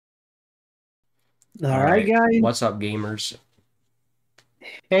All All right, right, guys. what's up, gamers?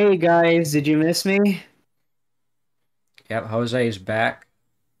 Hey, guys. Did you miss me? Yep, Jose is back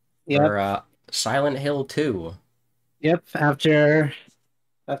for Yep. Silent Hill 2. Yep. After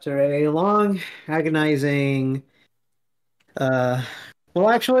a long, agonizing. Uh. Well,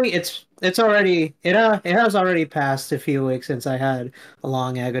 actually, it has already passed a few weeks since I had a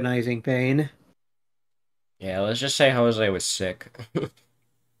long, agonizing pain. Yeah, let's just say Jose was sick.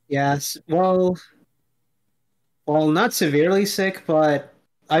 Yes. Well, not severely sick, but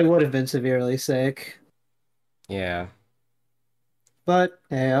I would have been severely sick. Yeah. But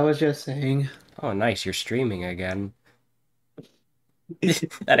hey, I was just saying. Oh, nice, you're streaming again. You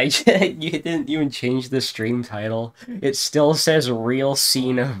didn't even change the stream title. It still says Real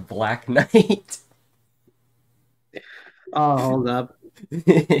Scene of Black Knight. Oh, hold up.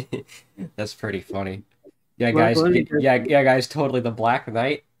 That's pretty funny. Yeah, Let, guys. let me just. Yeah, guys. Totally, the Black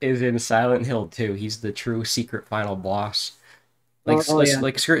Knight is in Silent Hill 2. He's the true secret final boss. Oh, yeah.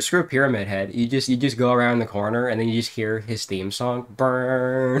 Like screw Pyramid Head. You just go around the corner and then you just hear his theme song.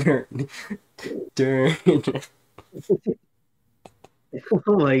 Burn. Dun.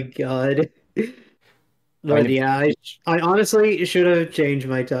 Oh my God. I But mean, yeah, I honestly should have changed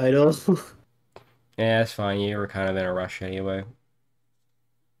my title. yeah, it's fine. You were kind of in a rush anyway.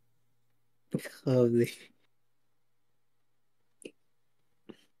 of the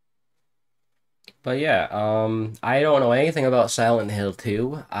But yeah, I don't know anything about Silent Hill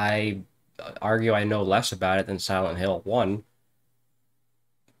 2. I argue I know less about it than Silent Hill 1.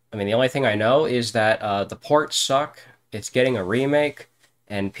 I mean, the only thing I know is that the ports suck, it's getting a remake,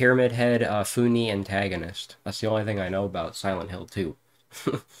 and Pyramid Head Funi antagonist. That's the only thing I know about Silent Hill 2.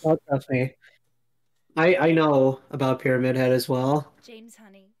 Oh, trust me. I know about Pyramid Head as well. James,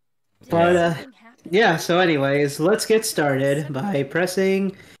 honey, did Yeah. something happen? Yeah, so anyways, let's get started by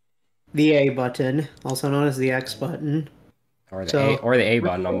pressing the A button, also known as the X button. So, Or the A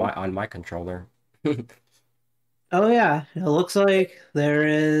button on my controller. oh yeah, it looks like there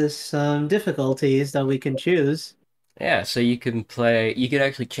is some difficulties that we can choose. Yeah, so you could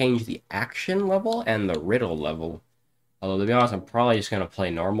actually change the action level and the riddle level. Although, to be honest, I'm probably just going to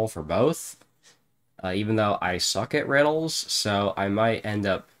play normal for both, even though I suck at riddles, so I might end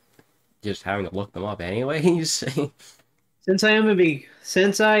up just having to look them up anyways. Since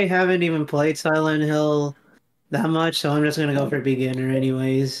I haven't even played Silent Hill that much, so I'm just gonna go for beginner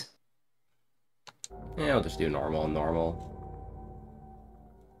anyways. Yeah, I'll just do normal and normal.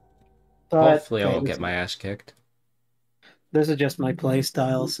 But Hopefully I hey, won't get my ass kicked. this is just my play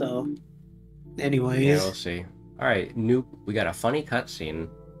style, so Yeah, we'll anyways. see. Alright, new we got a funny cutscene.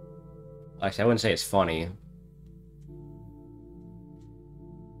 Actually, I wouldn't say it's funny.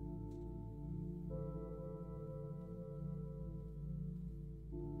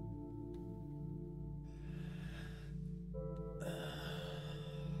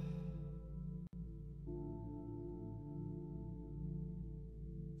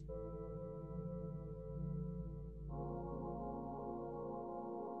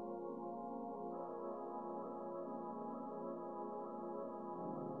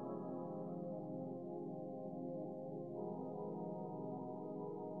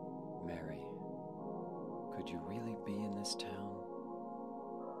 Mary, could you really be in this town?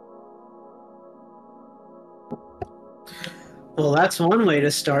 Well, that's one way to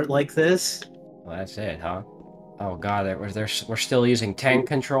start like this. Well, that's it, huh? Oh god, we're still using tank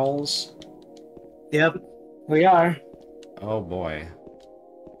controls? Yep, we are. Oh boy.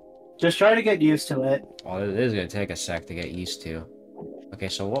 Just try to get used to it. Well, it is gonna take a sec to get used to. Okay,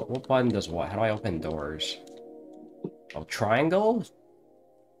 so what button does what? How do I open doors? Oh, triangle?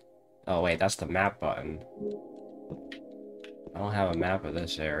 Oh wait, that's the map button. I don't have a map of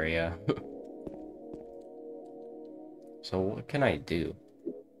this area. So what can I do?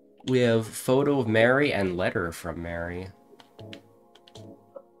 We have photo of Mary and letter from Mary.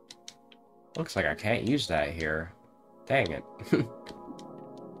 Looks like I can't use that here. Dang it. Am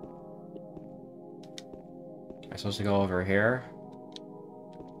I supposed to go over here?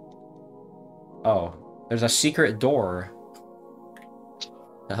 Oh, there's a secret door.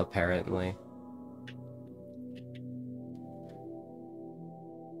 Apparently.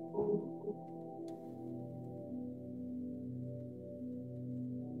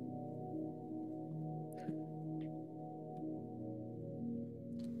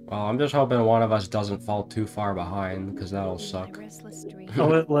 Well, I'm just hoping one of us doesn't fall too far behind, because that'll In my suck. restless Oh, dreams,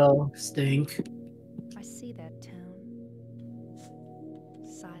 it will stink. I see that town.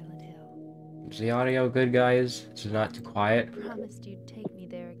 Silent Hill. Is the audio good, guys? Is it not too You quiet? promised you'd take me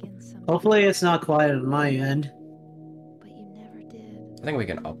there again someday, Hopefully, it's not quiet on my end. but you never did. I think we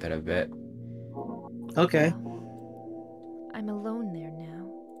can up it a bit. Okay. Well, I'm alone there now.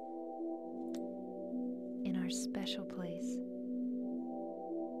 In our special place.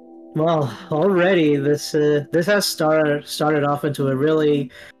 Well, already this has started off into a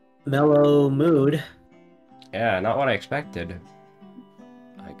really mellow mood. Yeah, not what I expected.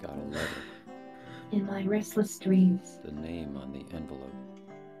 I got a letter. In my restless dreams. The name on the envelope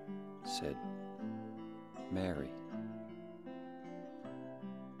said Mary.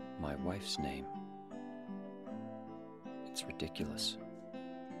 My wife's name. It's ridiculous.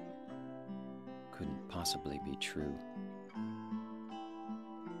 Couldn't possibly be true.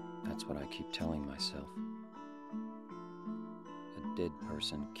 That's what I keep telling myself. A dead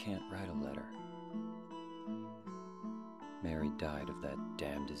person can't write a letter. Mary died of that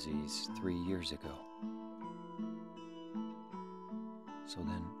damn disease 3 years ago. So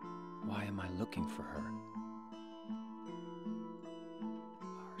then, why am I looking for her?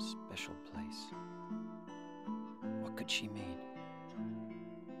 Our special place. What could she mean?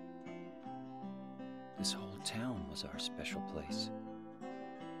 This whole town was our special place.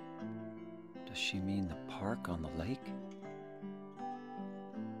 Does she mean the park on the lake?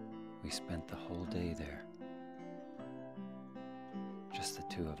 We spent the whole day there. Just the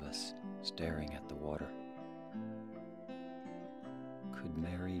two of us, staring at the water. Could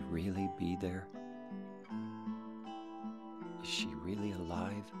Mary really be there? Is she really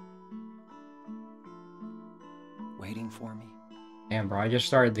alive? Waiting for me? Damn, bro, I just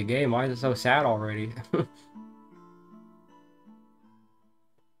started the game. Why is it so sad already?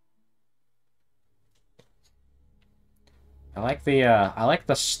 I like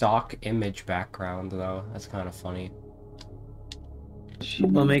the stock image background though. That's kind of funny.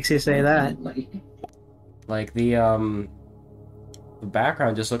 What makes you say that? Like the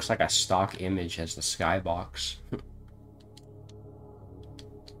background just looks like a stock image as the skybox.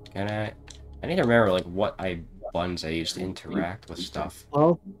 I need to remember like what buttons I use to interact with stuff.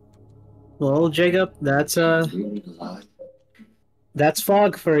 Well, Jacob, that's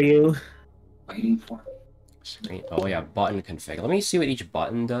fog for you. Waiting for me. Screen. Oh yeah, button config. Let me see what each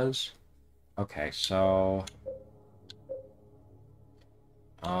button does. Okay, so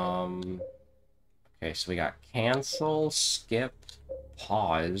okay, so we got cancel, skip,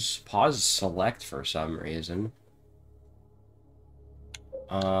 pause. Pause is select for some reason.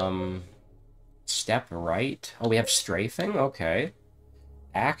 Step right. Oh, we have strafing. Okay.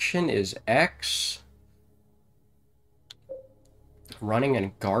 Action is X. Running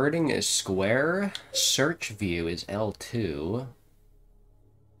and guarding is square. Search view is L2.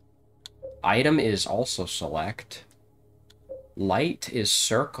 Item is also select. Light is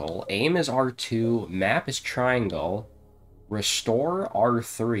circle. Aim is R2. Map is triangle. Restore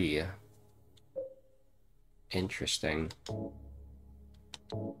R3. Interesting.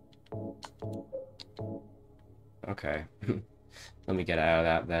 Okay. Let me get out of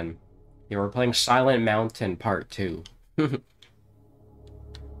that then. Yeah, we're playing Silent Mountain Part 2.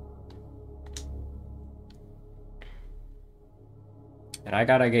 And I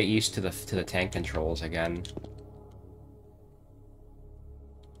gotta get used to the tank controls again.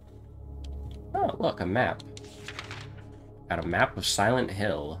 Oh, look, a map. Got a map of Silent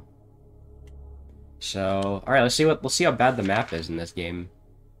Hill. So, all right, let's see how bad the map is in this game.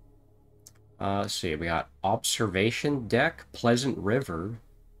 Let's see. We got observation deck, Pleasant River,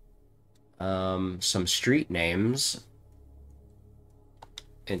 some street names.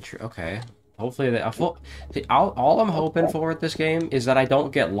 Okay. Hopefully, all I'm hoping for with this game is that I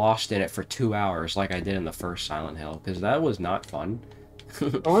don't get lost in it for 2 hours like I did in the first Silent Hill, because that was not fun.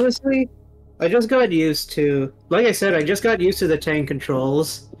 Honestly, I just got used to, like I said, I just got used to the tank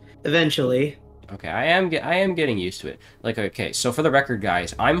controls. Eventually. Okay, I am getting used to it. Like, okay, so for the record,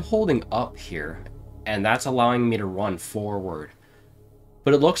 guys, I'm holding up here, and that's allowing me to run forward.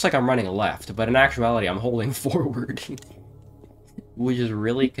 But it looks like I'm running left, but in actuality, I'm holding forward. Which is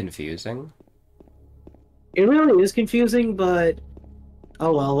really confusing. It really is confusing, but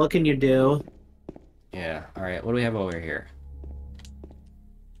oh well, what can you do? Yeah, alright, what do we have over here?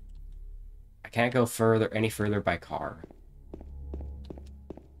 I can't go any further by car.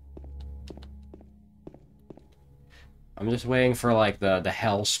 I'm just waiting for, like, the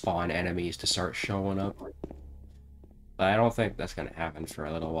hell spawn enemies to start showing up. But I don't think that's gonna happen for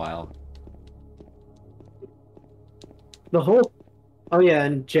a little while. Oh yeah,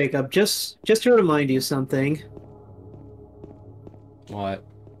 and Jacob, just to remind you something. What?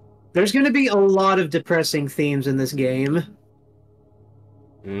 There's gonna be a lot of depressing themes in this game.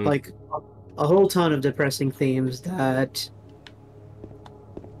 Like, a whole ton of depressing themes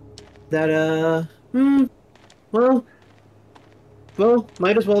well,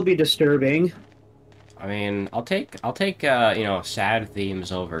 might as well be disturbing. I mean, I'll take you know, sad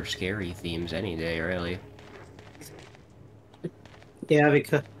themes over scary themes any day, really. Yeah,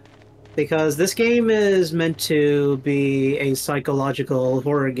 because this game is meant to be a psychological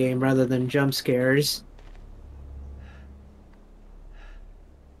horror game rather than jump scares.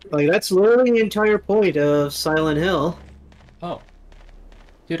 Like that's literally the entire point of Silent Hill. Oh,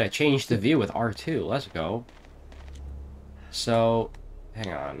 dude, I changed the view with R2. Let's go. So,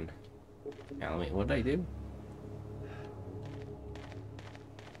 hang on. Now, what did I do?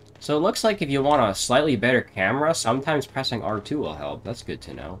 So it looks like if you want a slightly better camera, sometimes pressing R2 will help. That's good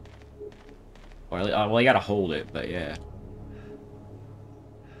to know. Or, well, you gotta hold it, but yeah.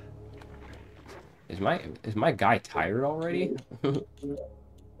 Is my guy tired already?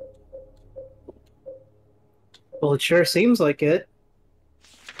 Well, it sure seems like it.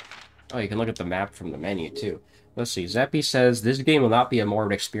 Oh, you can look at the map from the menu, too. Let's see. Zeppy says, this game will not be a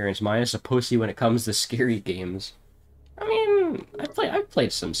morbid experience. Mine is a pussy when it comes to scary games. I mean, I've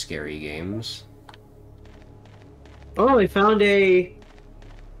played some scary games. Oh, I found a...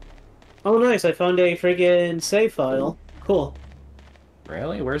 Oh, nice. I found a friggin' save file. Cool.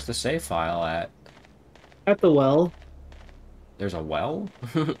 Really? Where's the save file at? At the well. There's a well?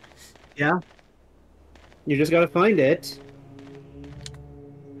 Yeah. You just gotta find it.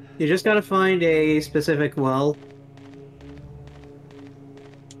 You just gotta find a specific well.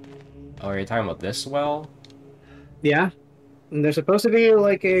 Oh, are you talking about this well? Yeah. And there's supposed to be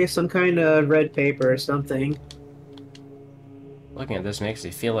like some kind of red paper or something. Looking at this makes me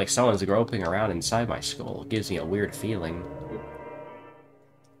feel like someone's groping around inside my skull. It gives me a weird feeling.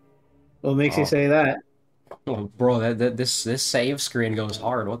 What makes you Oh. say that? Oh, bro, this save screen goes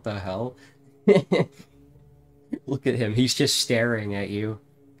hard. What the hell? Look at him. He's just staring at you.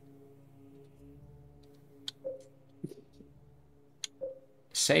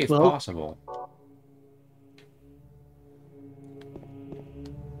 Save Well, possible.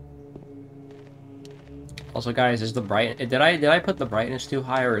 Also, guys, is the bright? Did I put the brightness too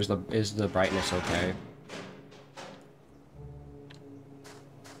high, or is the brightness okay?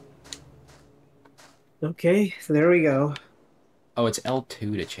 okay, so there we go. Oh, it's L2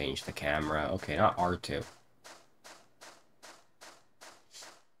 to change the camera. Okay, not R2.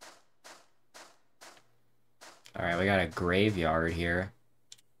 Alright, we got a graveyard here.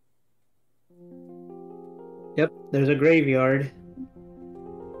 Yep, there's a graveyard.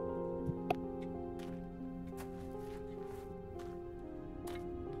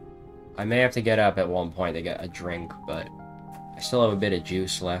 I may have to get up at one point to get a drink, but I still have a bit of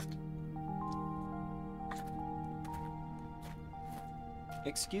juice left.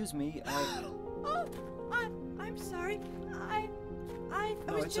 Excuse me, Oh, I'm sorry. I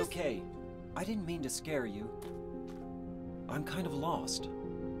No, was it's just... okay. I didn't mean to scare you. I'm kind of lost.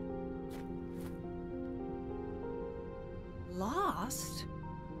 Lost?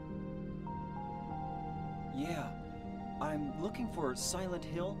 Yeah. I'm looking for Silent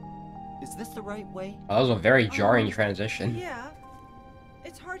Hill. Is this the right way? Oh, that was a very jarring transition. Yeah.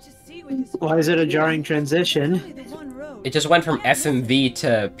 It's hard to see with this... Why is it a jarring transition? There's only the one road. It just went from FMV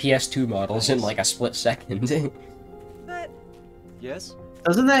to PS2 models in like a split second. But Yes?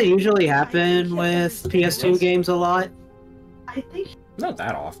 Doesn't that usually happen with PS2 games a lot? I think Not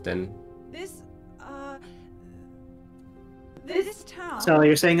that often. this, this town... So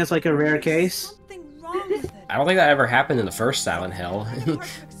you're saying it's like a rare there's case? something wrong with it. I don't think that ever happened in the first Silent Hill. Kind of hard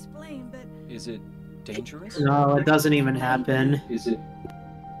to explain, but... Is it dangerous? No, it doesn't even happen. is it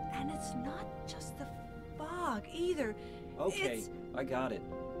And it's not just the fog, either. Okay, It's... I got it.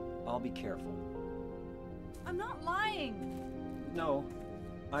 I'll be careful. I'm not lying. No,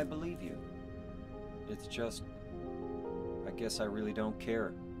 I believe you. It's just... I guess I really don't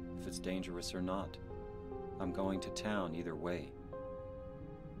care if it's dangerous or not. I'm going to town either way.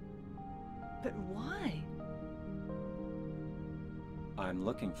 But why? I'm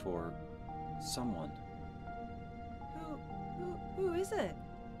looking for... someone. Who is it?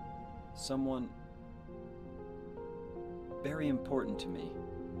 Someone... very important to me.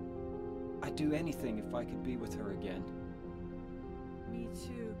 I'd do anything if I could be with her again. Me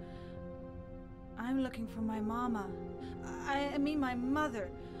too. I'm looking for my mama. I mean my mother.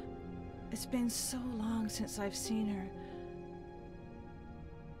 It's been so long since I've seen her.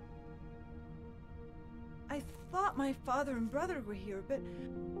 I thought my father and brother were here, but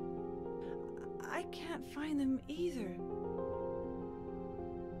I can't find them either.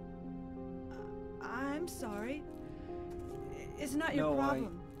 I'm sorry. It's not your No,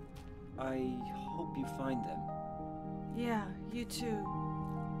 problem. I hope you find them. Yeah, you too.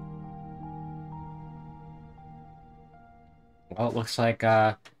 Well, it looks like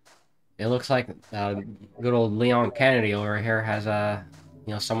It looks like good old Leon Kennedy over here has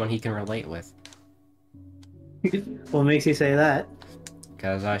someone he can relate with. What makes you say that?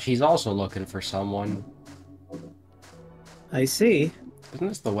 Because she's also looking for someone. I see. Isn't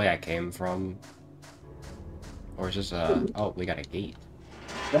this the way I came from? Or is this oh, we got a gate.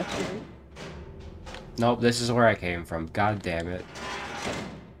 Nope, this is where I came from. God damn it.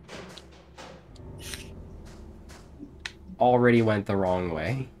 Already went the wrong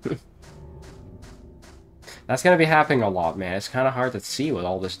way. That's gonna be happening a lot, man. It's kind of hard to see with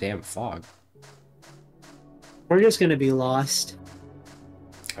all this damn fog. We're just gonna be lost.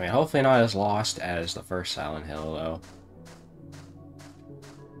 I mean, hopefully not as lost as the first Silent Hill, though.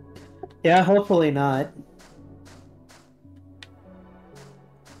 Yeah, hopefully not.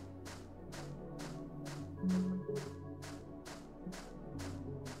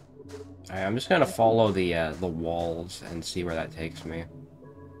 Alright, I'm just gonna follow the walls and see where that takes me.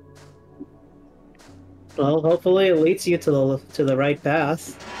 Well, hopefully it leads you to the right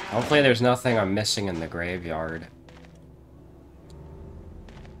path. Hopefully there's nothing I'm missing in the graveyard.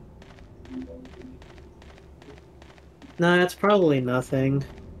 No, it's probably nothing.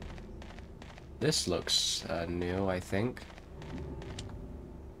 This looks new, I think.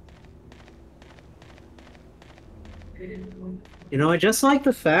 You know, I just like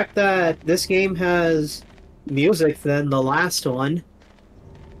the fact that this game has music than the last one.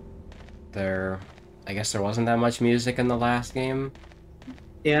 I guess there wasn't that much music in the last game.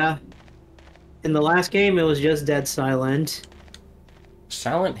 Yeah. In the last game, it was just dead silent.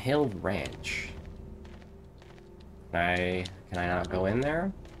 Silent Hill Ranch. Can I not go in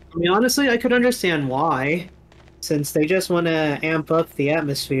there? I mean, honestly, I could understand why. Since they just want to amp up the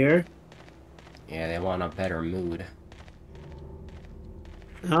atmosphere. Yeah, they want a better mood.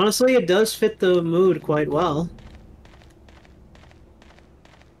 Honestly, it does fit the mood quite well.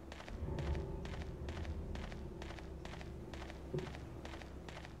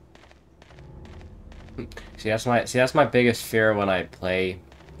 See, that's my biggest fear when I play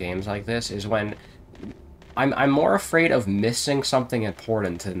games like this, is when I'm more afraid of missing something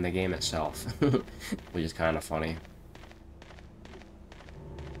important in the game itself, which is kind of funny.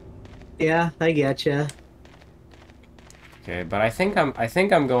 Yeah, I getcha. Okay, but I think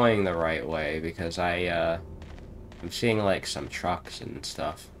I'm going the right way because I'm seeing like some trucks and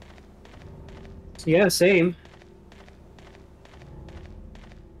stuff. Yeah, same.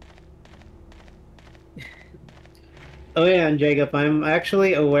 Oh yeah, and Jacob, I'm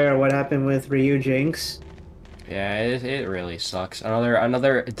actually aware of what happened with Ryu Jinx. Yeah, it really sucks.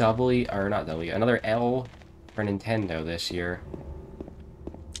 Another W, or not W, another L for Nintendo this year.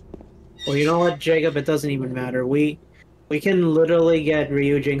 Well, you know what, Jacob? It doesn't even matter. We can literally get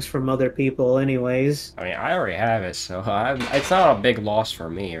Ryu Jinx from other people anyways. I mean, I already have it, so it's not a big loss for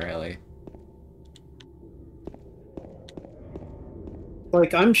me, really.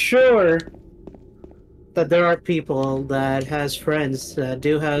 Like, I'm sure that there are people that has friends that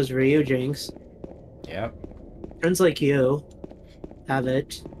do has Ryu Jinx. Yep. Friends like you have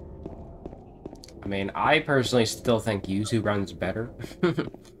it. I mean, I personally still think Yuzu runs better.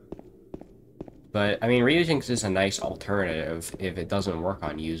 But, I mean, Ryujinx is a nice alternative if it doesn't work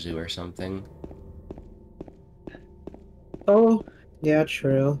on Yuzu or something. Oh, yeah,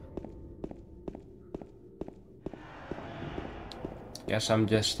 true. Guess I'm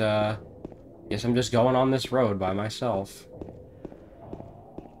just going on this road by myself.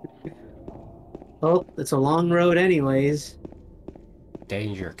 Well, it's a long road anyways.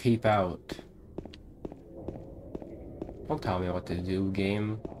 Danger, keep out. Don't tell me what to do,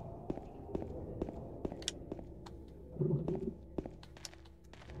 game.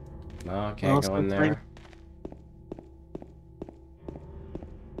 No, can't go in there.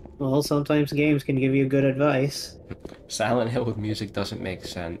 Well, sometimes games can give you good advice. Silent Hill with music doesn't make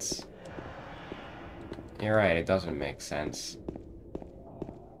sense. You're right, it doesn't make sense.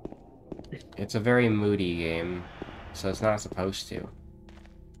 It's a very moody game, so it's not supposed to.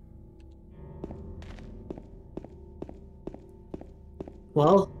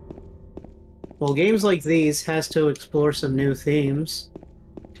 Well, games like these has to explore some new themes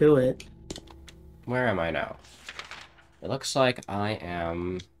to it. Where am I now? It looks like I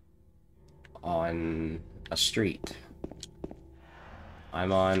am on a street.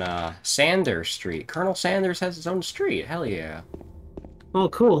 I'm on Sanders Street. Colonel Sanders has his own street. Hell yeah. Oh,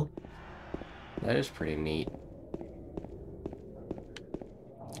 cool. That is pretty neat.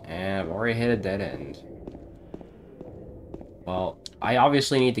 And I've already hit a dead end. Well, I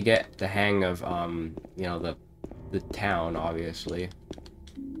obviously need to get the hang of, you know, the town, obviously.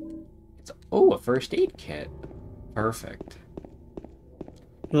 Oh, a first aid kit. Perfect.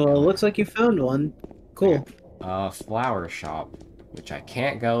 Well, it looks like you found one. Cool. A flower shop, which I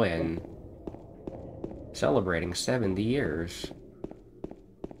can't go in. Celebrating 70 years.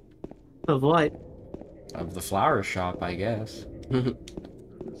 Of what? Of the flower shop, I guess.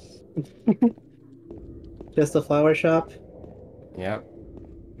 Just the flower shop? Yep.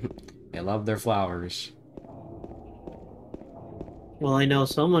 They love their flowers. Well, I know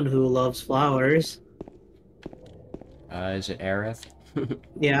someone who loves flowers. Is it Aerith?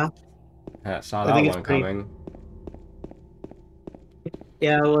 Yeah, I saw I that think it's one pretty. coming.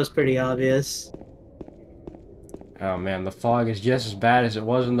 Yeah, it was pretty obvious. Oh man, the fog is just as bad as it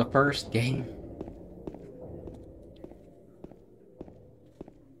was in the first game.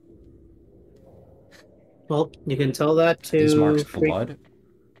 Well, you can tell that This marks to blood.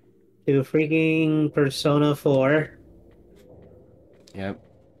 freaking Persona 4, Yep.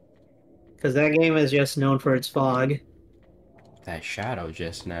 because that game is just known for its fog. That shadow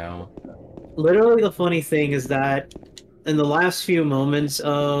just now. Literally, the funny thing is that in the last few moments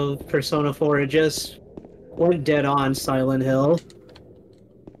of Persona 4, it just went dead on Silent Hill.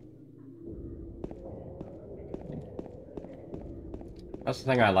 That's the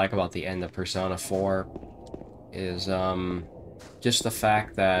thing I like about the end of Persona 4 is just the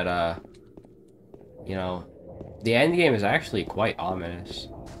fact that you know, the end game is actually quite ominous.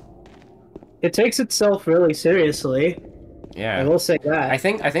 It takes itself really seriously. I Yeah. will say that. I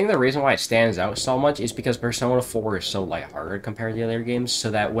think the reason why it stands out so much is because Persona 4 is so lighthearted compared to the other games,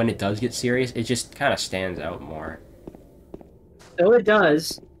 so that when it does get serious, it just kind of stands out more. So it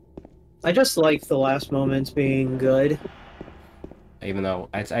does. I just like the last moments being good. Even though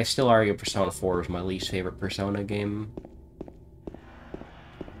I still argue Persona 4 is my least favorite Persona game.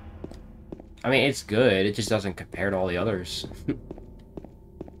 I mean, it's good, it just doesn't compare to all the others.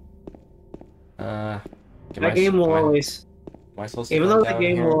 That game will always, Am I supposed to even go though the down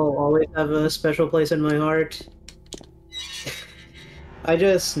game here? will always have a special place in my heart, I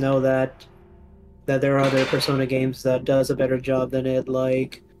just know that there are other Persona games that does a better job than it,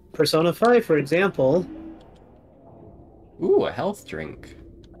 like Persona 5, for example. Ooh, a health drink.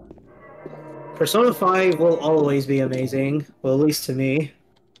 Persona 5 will always be amazing, well, at least to me.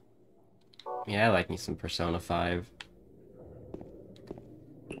 Yeah, I like me some Persona 5.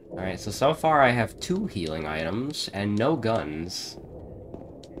 Alright, so far I have 2 healing items and no guns.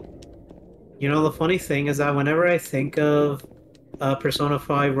 You know, the funny thing is that whenever I think of Persona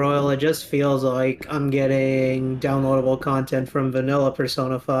 5 Royal, it just feels like I'm getting downloadable content from vanilla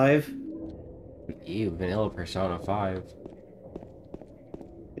Persona 5. Ew, vanilla Persona 5.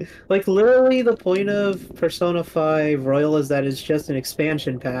 Like, literally, the point of Persona 5 Royal is that it's just an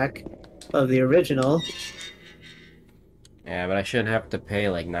expansion pack of the original. Yeah, but I shouldn't have to pay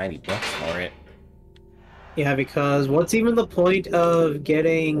like 90 bucks for it. Yeah, because what's even the point of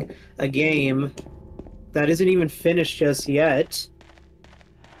getting a game that isn't even finished just yet?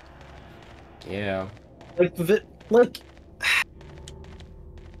 Yeah. Like,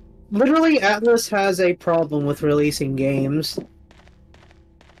 literally, Atlas has a problem with releasing games.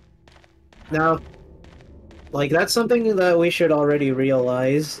 Now, like, that's something that we should already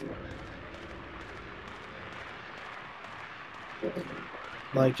realize.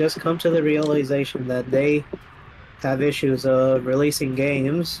 Like, just come to the realization that they have issues of releasing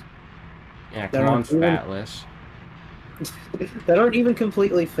games Yeah, that come on, aren't even, Fatless. that aren't even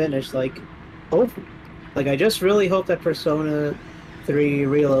completely finished. Like, I just really hope that Persona 3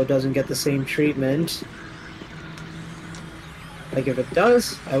 Reload doesn't get the same treatment. Like, if it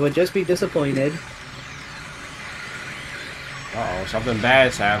does, I would just be disappointed. Uh-oh, something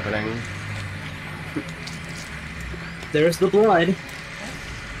bad's happening. There's the blood.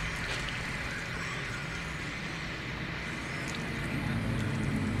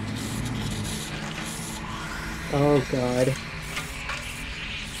 Oh god.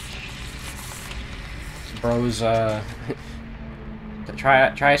 Bros,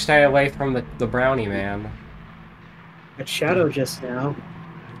 try to stay away from the brownie man. That shadow just now.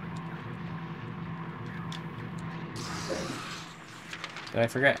 Did I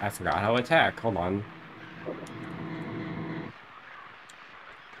forget? I forgot how to attack. Hold on.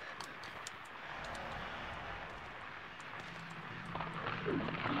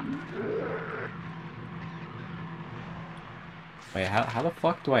 Wait, how the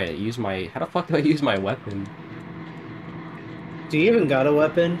fuck do I use my weapon? Do you even got a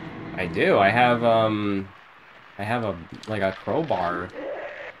weapon? I do. I have a like a crowbar,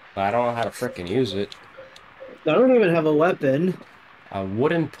 but I don't know how to frickin' use it. I don't even have a weapon. A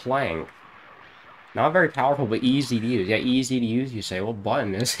wooden plank. Not very powerful, but easy to use. Yeah, easy to use. You say, what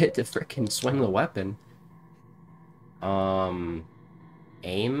button is it to frickin' swing the weapon?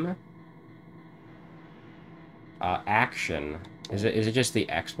 Aim? Action. Is it just the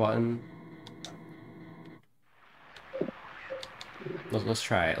X button? Let's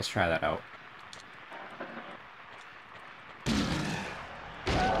try it. Let's try that out.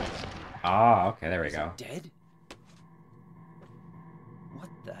 Ah, okay, there we Is go. it dead? What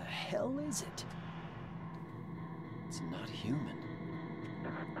the hell is it? It's not human.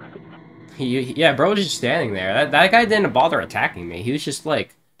 Yeah, bro was just standing there. That guy didn't bother attacking me. He was just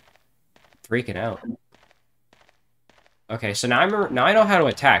like freaking out. Okay, so now I know how to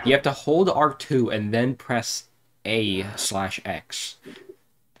attack. You have to hold R2 and then press A/X,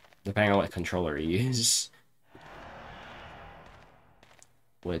 depending on what controller you use.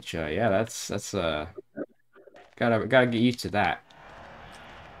 Which, yeah, that's gotta get used to that.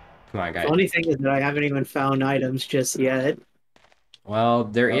 Come on, The guys. funny thing is that I haven't even found items just yet. Well,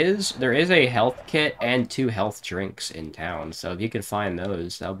 there is a health kit and 2 health drinks in town, so if you can find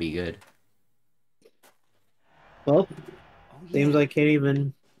those, that'll be good. Well, Oh, seems yeah. like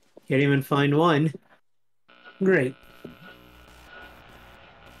can't even find one. Great.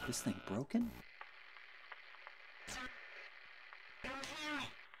 This thing broken?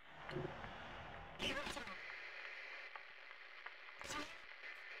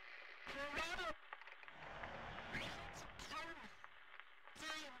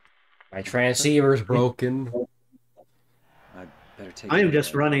 My transceiver's broken. I better take. I it am out.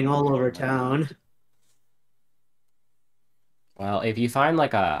 just running all over town. Well, if you find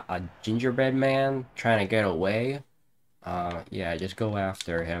like a gingerbread man trying to get away, yeah, just go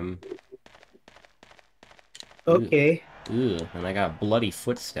after him. Okay. Ugh, and I got bloody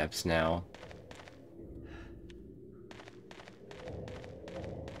footsteps now.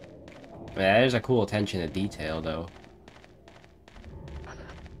 That is a cool attention to detail, though.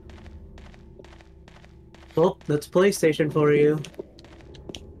 Well, that's PlayStation for you.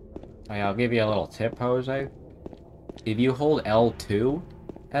 Oh, yeah, I'll give you a little tip, Jose. If you hold L2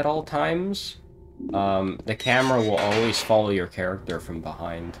 at all times, the camera will always follow your character from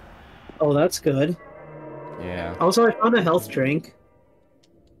behind. Oh, that's good. Yeah. Also, I found a health drink.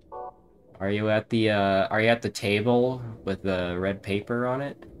 Are you at the table with the red paper on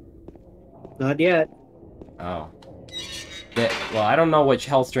it? Not yet. Oh. Well, I don't know which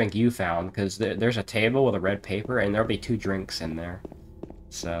health drink you found, because there's a table with a red paper, and there'll be 2 drinks in there.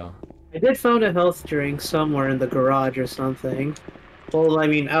 So... I did find a health drink somewhere in the garage or something. Well, I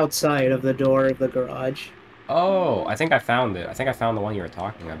mean, outside of the door of the garage. Oh, I think I found it. I think I found the one you were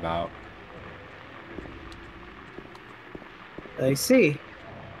talking about. I see.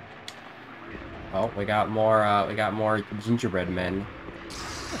 Oh, we got more gingerbread men.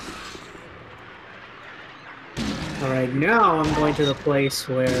 Alright, now I'm going to the place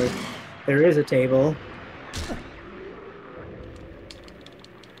where there is a table.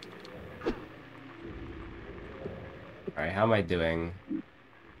 Alright, how am I doing?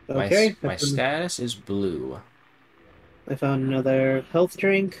 Okay. My status is blue. I found another health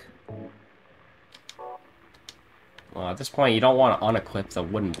drink. Well, at this point, you don't want to unequip the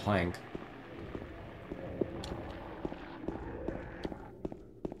wooden plank.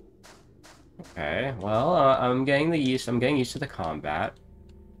 Okay, well, I'm getting used to the combat.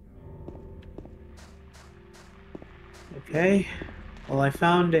 Okay. Well, I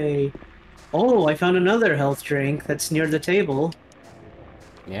found I found another health drink that's near the table.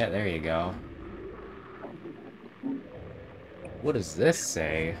 Yeah, there you go. What does this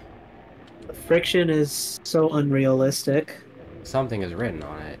say? The friction is so unrealistic. Something is written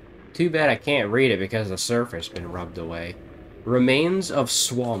on it. Too bad I can't read it because the surface has been rubbed away. Remains of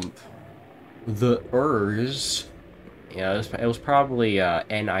swamp. The Urs. Yeah, it was probably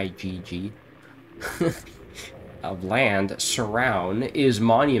NIGG. Of land. Surround is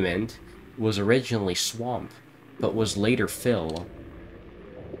monument. Was originally swamp, but was later fill.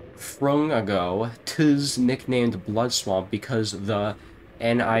 Frung ago, 'tis nicknamed Blood Swamp because the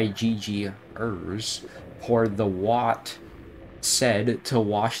NIGGers poured the Wat said to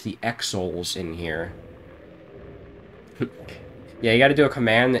wash the X-souls in here. Yeah, you gotta do a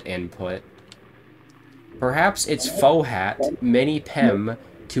command input. Perhaps it's Fohat, many Pem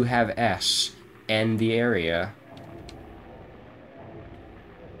to have S, and the area.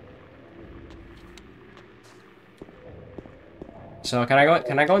 So can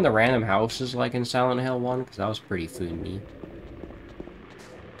I go into random houses like in Silent Hill 1? Because that was pretty funny.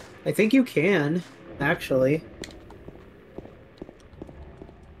 I think you can, actually.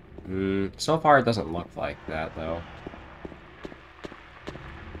 So far it doesn't look like that though.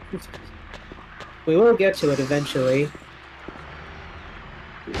 We will get to it eventually.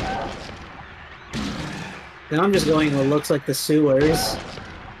 Now I'm just going what looks like the sewers.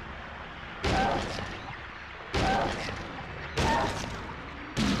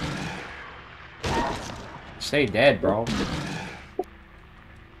 Stay dead, bro.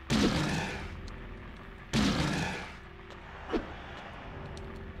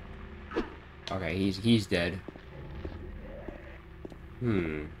 Okay, he's dead.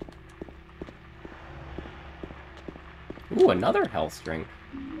 Ooh, another health drink.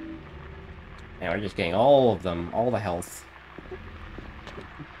 Man, we're just getting all of them, all the health.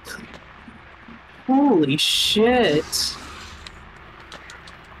 Holy shit!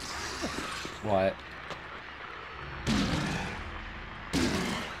 What?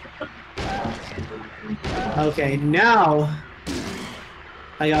 Okay, now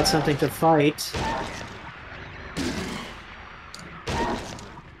I got something to fight.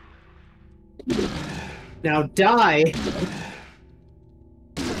 Now die!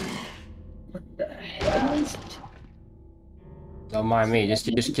 Don't mind me,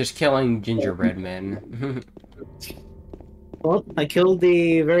 just killing gingerbread man. Well, I killed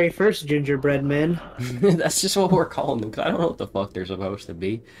the very first gingerbread man. That's just what we're calling them, because I don't know what the fuck they're supposed to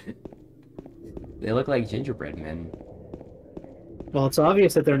be. They look like gingerbread men. Well, it's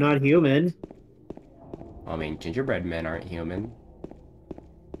obvious that they're not human. I mean, gingerbread men aren't human.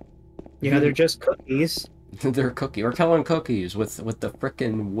 Yeah, they're just cookies. They're cookie. We're killing cookies with the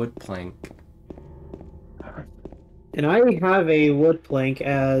frickin' wood plank. And I have a wood plank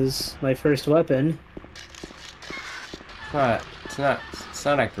as my first weapon. It's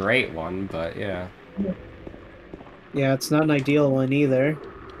not a great one, but yeah. Yeah, it's not an ideal one either.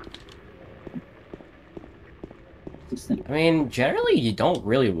 I mean, generally you don't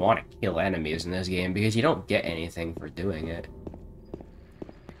really want to kill enemies in this game because you don't get anything for doing it.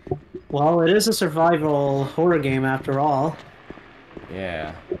 Well, it is a survival horror game after all.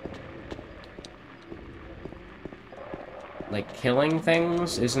 Yeah. Like, killing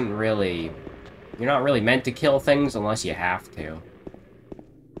things isn't really... You're not really meant to kill things unless you have to.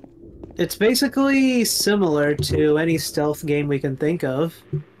 It's basically similar to any stealth game we can think of.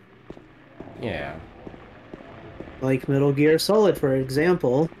 Yeah. Like Metal Gear Solid, for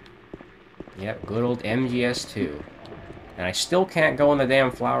example. Yep, good old MGS2. And I still can't go in the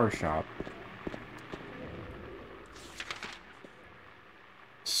damn flower shop.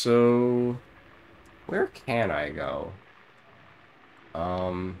 So... where can I go?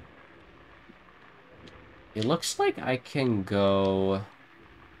 It looks like I can go...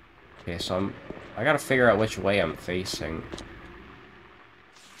 Okay, so I gotta figure out which way I'm facing.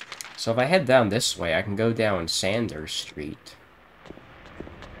 So if I head down this way, I can go down Sanders Street.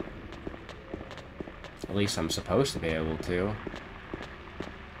 At least I'm supposed to be able to.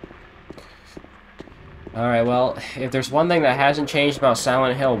 Alright, well, if there's one thing that hasn't changed about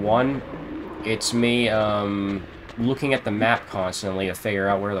Silent Hill 1, it's me, looking at the map constantly to figure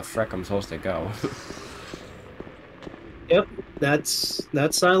out where the frick I'm supposed to go. Yep, that's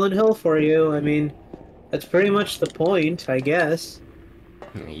Silent Hill for you. I mean, that's pretty much the point, I guess.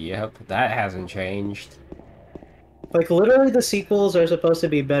 Yep, that hasn't changed. Like, literally the sequels are supposed to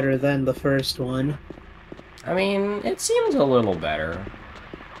be better than the first one. I mean, it seems a little better.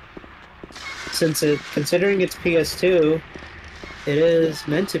 Considering it's PS2, it is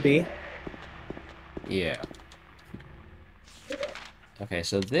meant to be. Yeah. Okay,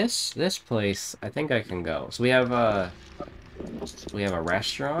 so this place, I think I can go. So we have a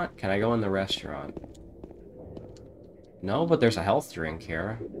restaurant. Can I go in the restaurant? No, but there's a health drink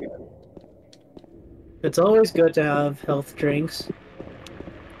here. It's always good to have health drinks.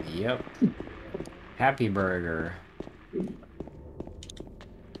 Yep. Happy Burger.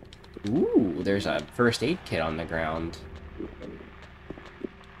 Ooh, there's a first aid kit on the ground.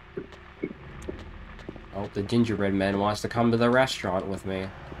 Oh, the gingerbread man wants to come to the restaurant with me.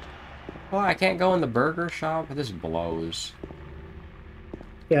 Oh, I can't go in the burger shop? This blows.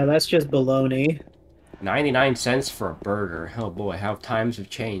 Yeah, that's just baloney. 99 cents for a burger. Oh boy, how times have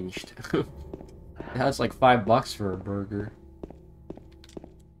changed. Now it's like $5 for a burger.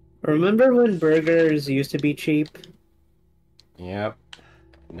 Remember when burgers used to be cheap? Yep.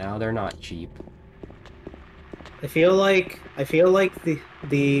 Now they're not cheap. I feel like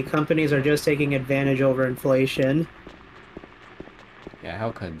the companies are just taking advantage over inflation. Yeah,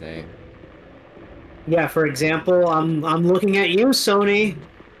 how could they? Yeah, for example, I'm looking at you, Sony.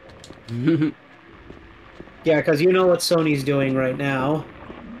 Yeah, because you know what Sony's doing right now.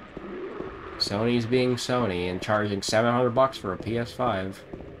 Sony's being Sony and charging $700 for a PS5.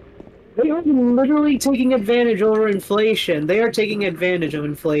 They are literally taking advantage over inflation. They are taking advantage of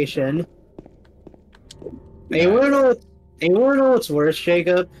inflation. Hey, you wanna know what's worse,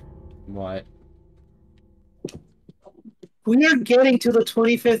 Jacob? What? We are getting to the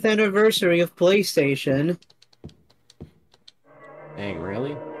 25th anniversary of PlayStation. Dang,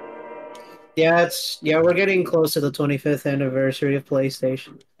 really? Yeah, we're getting close to the 25th anniversary of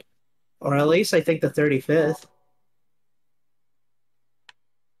PlayStation. Or at least I think the 35th.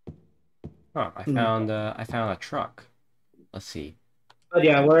 Huh, I found a truck. Let's see. But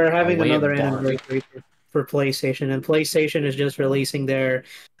yeah, we're having Away another at bar. anniversary for PlayStation, and PlayStation is just releasing their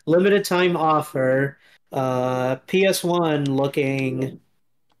limited time offer, PS1 looking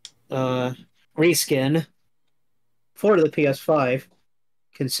uh reskin for the PS5.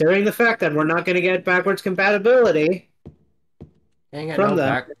 Considering the fact that we're not going to get backwards compatibility Ain't got from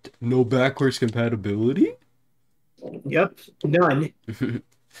them. no backwards compatibility? Yep, none.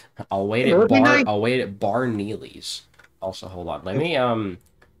 I'll wait It at would be nice. I'll wait at Bar Neely's. Also, hold on. Let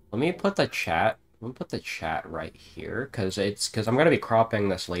me put the chat. Let me put the chat right here because I'm gonna be cropping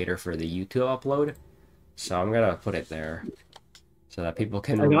this later for the YouTube upload. So I'm gonna put it there so that people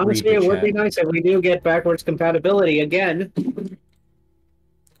can And read honestly, the it would be chat. nice if we do get backwards compatibility again.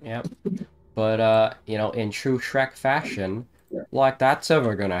 Yep. But you know, in true Shrek fashion, like that's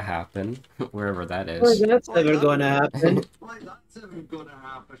ever gonna happen, wherever that Or is. that's never going to happen. Like that's ever gonna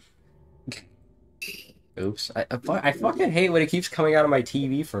happen. Oops. I fucking hate when it keeps coming out of my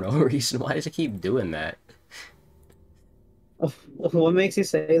TV for no reason. Why does it keep doing that? What makes you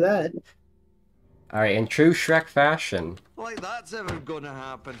say that? Alright, in true Shrek fashion. Like that's ever gonna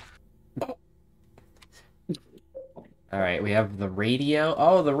happen. Alright, we have the radio.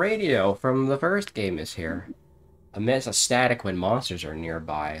 Oh, the radio from the first game is here. Emits a static when monsters are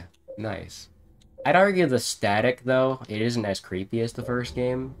nearby. Nice. I'd argue the static, though, it isn't as creepy as the first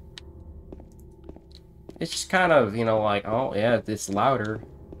game. It's just kind of, you know, like, oh, yeah, it's louder.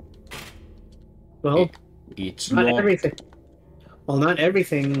 Well, It's not locked. everything. Well, not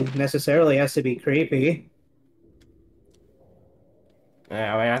everything necessarily has to be creepy.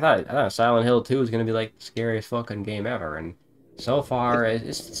 Yeah, I mean, I thought Silent Hill 2 was gonna be like the scariest fucking game ever, and so far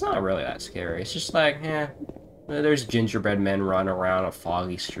it's not really that scary. It's just like, there's gingerbread men running around a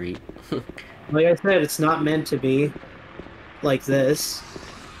foggy street. Like I said, it's not meant to be like this.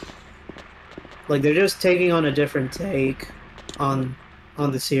 Like they're just taking on a different take on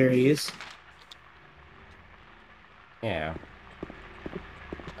the series. Yeah.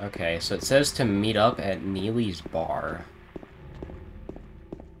 Okay, so it says to meet up at Neely's bar.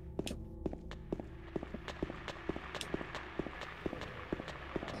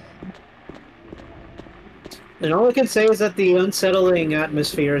 And all I can say is that the unsettling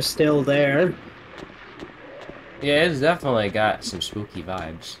atmosphere is still there. Yeah, it's definitely got some spooky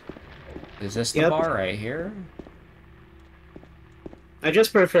vibes. Is this the Yep. bar right here? I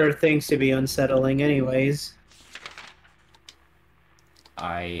just prefer things to be unsettling anyways.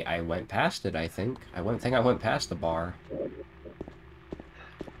 I went past it, I think. I went past the bar.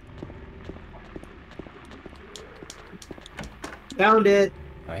 Found it!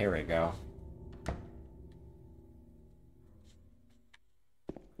 Oh, here we go.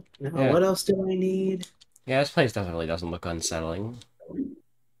 Now, Yeah. what else do I need? Yeah, this place really doesn't look unsettling.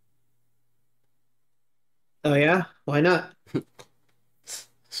 Oh yeah? Why not?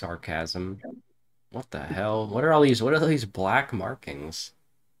 Sarcasm. What the hell? What are these black markings?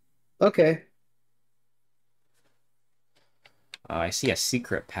 Okay. I see a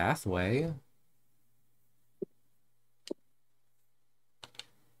secret pathway.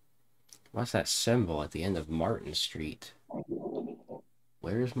 What's that symbol at the end of Martin Street?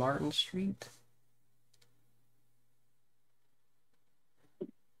 Where's Martin Street?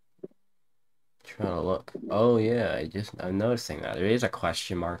 Trying to look. Oh yeah, I'm noticing that. There is a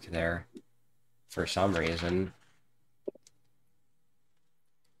question mark there. For some reason.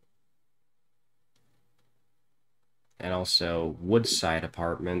 And also, Woodside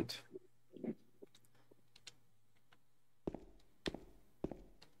apartment.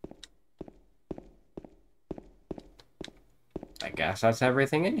 I guess that's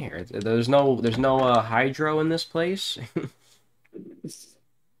everything in here. There's no hydro in this place.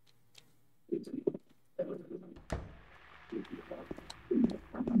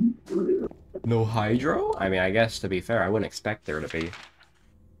 No hydro? I mean, I guess to be fair, I wouldn't expect there to be.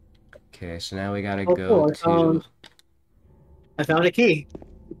 Okay, so now we gotta go to I found a key.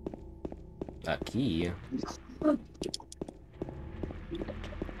 a key. I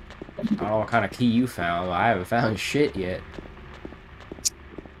don't know what kind of key you found. I haven't found shit yet.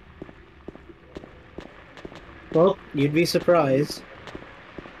 Well, you'd be surprised.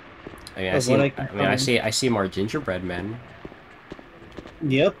 I mean, Of what I can I find. see more gingerbread men.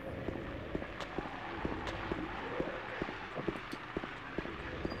 Yep.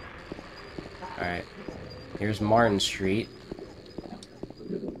 All right. Here's Martin Street.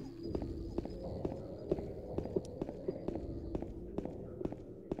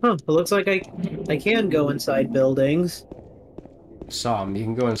 Huh, it looks like I can go inside buildings. Some. You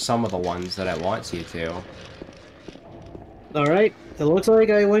can go in some of the ones that I want you to. Alright, it looks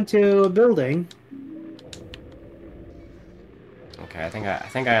like I went to a building. Okay, I think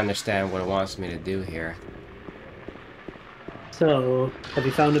I understand what it wants me to do here. So, have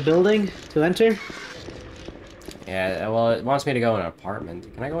you found a building to enter? Yeah, well, it wants me to go in an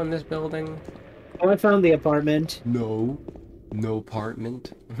apartment. Can I go in this building? Oh, I found the apartment. No. No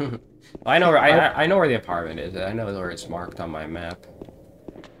apartment. I know where I know where the apartment is. I know where it's marked on my map.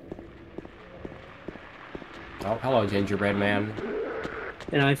 Oh, hello, Gingerbread Man.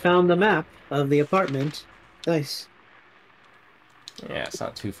 And I found the map of the apartment. Nice. Yeah, it's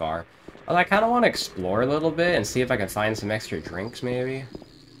not too far. Well, I kind of want to explore a little bit and see if I can find some extra drinks, maybe.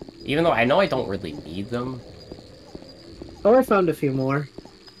 Even though I know I don't really need them. Oh, I found a few more.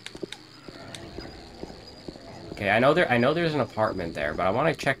 Okay, I know there's an apartment there, but I want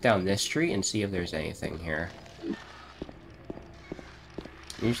to check down this street and see if there's anything here.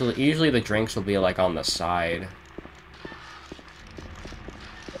 Usually the drinks will be like on the side.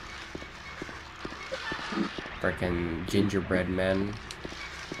 Frickin' gingerbread men.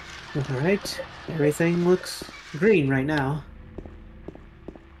 Alright, everything looks green right now.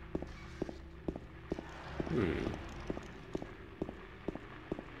 Hmm.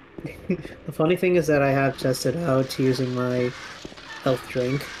 The funny thing is that I have tested out using my health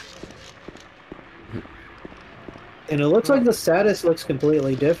drink. And it looks like the status looks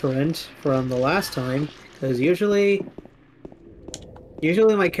completely different from the last time, because usually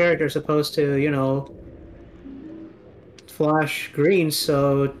my character's supposed to, you know, flash green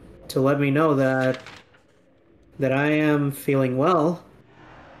so to let me know that I am feeling well.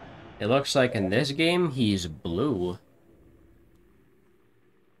 It looks like in this game, he's blue.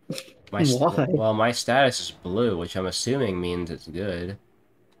 Why? Well, my status is blue, which I'm assuming means it's good.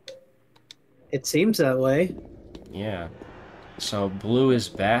 It seems that way. Yeah. So blue is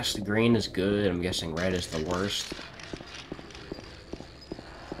best, green is good, I'm guessing red is the worst.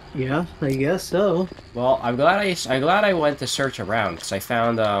 Yeah, I guess so. Well, I'm glad I went to search around, because I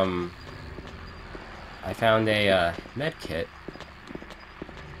found a med kit.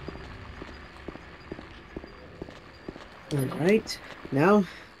 Alright, now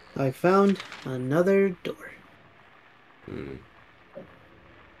I found another door. Hmm.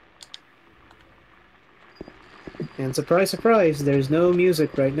 And surprise, surprise, there's no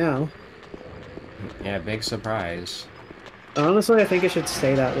music right now. Yeah, big surprise. Honestly, I think it should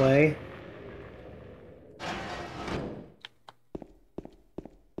stay that way.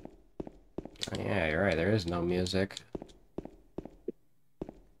 Yeah, you're right, there is no music.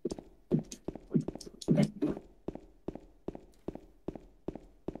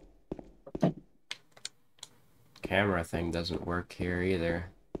 Camera thing doesn't work here either.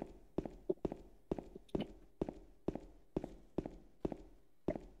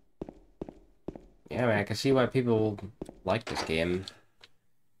 Yeah, man, I can see why people like this game.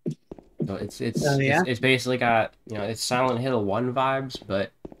 So Oh, yeah? it's basically got, you know, it's Silent Hill 1 vibes,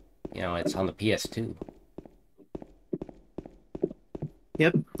 but you know, it's on the PS2.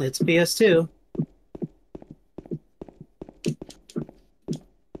 Yep, it's PS2.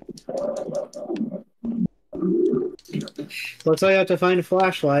 Looks like I have to find a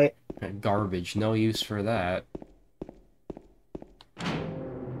flashlight. Garbage, no use for that.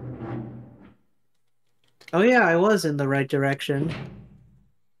 Oh yeah, I was in the right direction.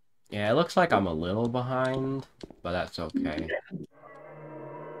 Yeah, it looks like I'm a little behind, but that's okay.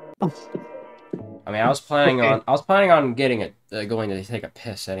 I mean, Okay. I was planning on getting it, going to take a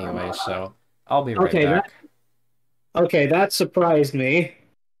piss anyway, so I'll be right Okay, back. that surprised me.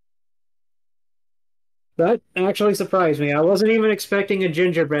 That actually surprised me. I wasn't even expecting a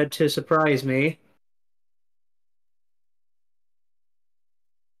gingerbread to surprise me.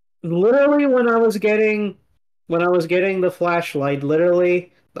 Literally, when I was getting the flashlight,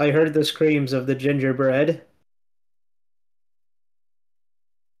 literally, I heard the screams of the gingerbread.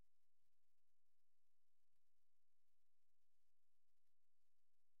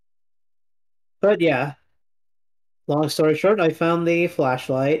 But yeah, long story short, I found the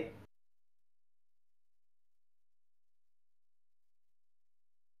flashlight.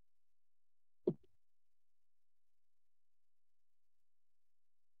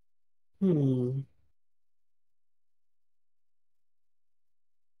 Hmm.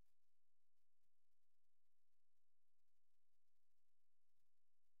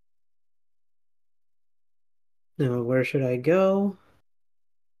 Now, where should I go?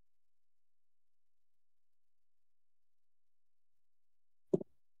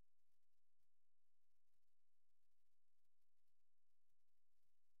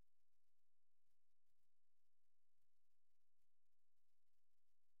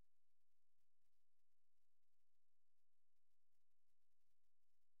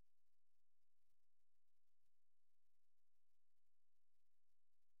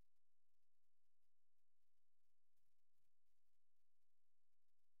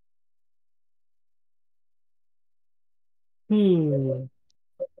 Hmm.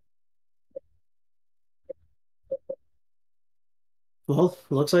 Well,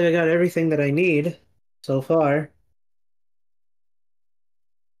 looks like I got everything that I need so far.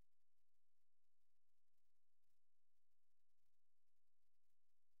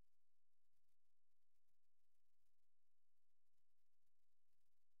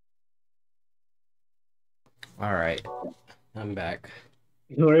 Alright, I'm back.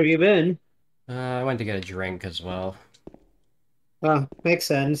 Where have you been? I went to get a drink as well. Ah, makes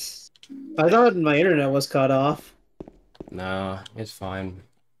sense. I thought my internet was cut off. No, it's fine.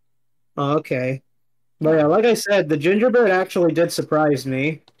 Oh, okay. But yeah, like I said, the gingerbread actually did surprise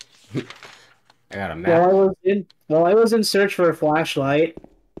me. I got a While I map. was in while I was in search for a flashlight.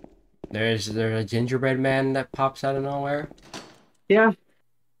 There's a gingerbread man that pops out of nowhere. Yeah,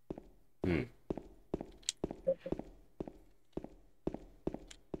 Hmm.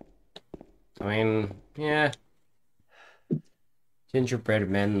 I mean, yeah. Gingerbread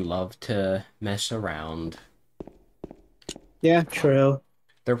men love to mess around. yeah, true.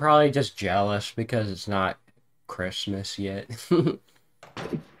 They're probably just jealous because it's not Christmas yet.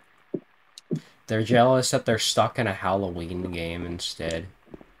 They're jealous that they're stuck in a Halloween game instead.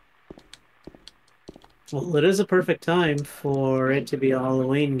 Well, it is a perfect time for it to be a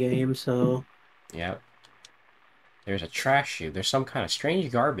Halloween game, so Yep. There's a trash chute. There's some kind of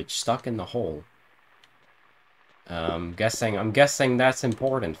strange garbage stuck in the hole. I'm guessing that's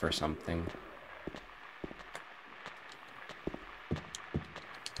important for something.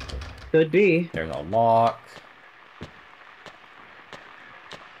 could be. There's a lock.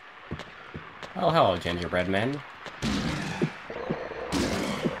 Oh, hello, gingerbread man.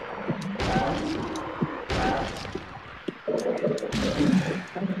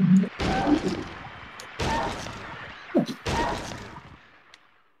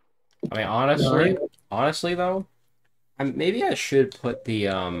 I mean, Alright. honestly though, maybe I should put the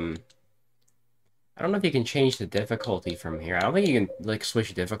I don't know if you can change the difficulty from here. I don't think you can like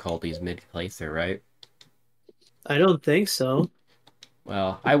switch difficulties mid playthrough, right? I don't think so.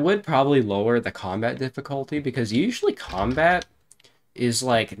 Well, I would probably lower the combat difficulty because usually combat is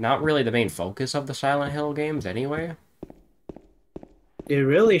like not really the main focus of the Silent Hill games anyway. It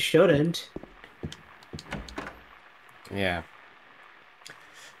really shouldn't. Yeah.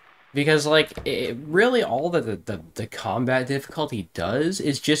 Because like really all that the combat difficulty does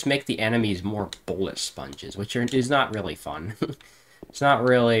is just make the enemies more bullet sponges, which is not really fun. It's not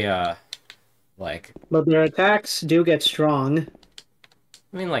really like But their attacks do get strong.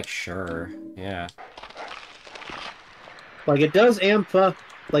 I mean like sure. Yeah. Like it does amp up,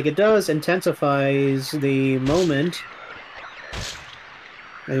 like it does intensifies the moment.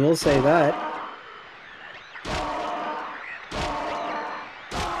 I will say that.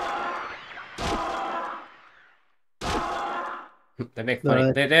 They make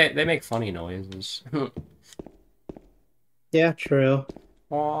funny But they make funny noises. yeah, true.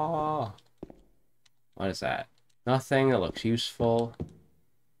 Oh, what is that? Nothing that looks useful.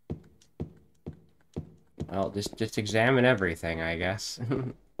 Well, just examine everything, I guess.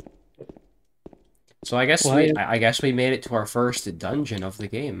 So Why? I guess we made it to our first dungeon of the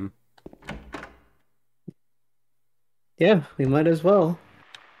game. Yeah, we might as well.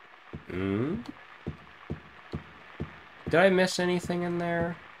 Hmm? Did I miss anything in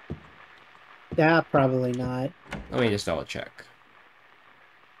there? Yeah, probably not. Let me just double check.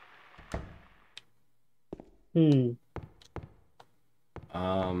 Hmm.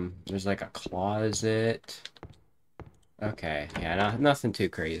 There's like a closet. Okay, yeah, nothing too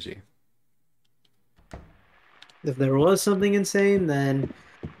crazy. If there was something insane, then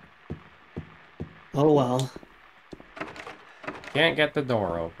oh well. Can't get the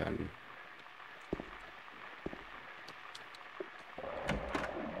door open.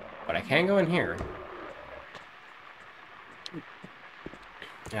 But I can go in here.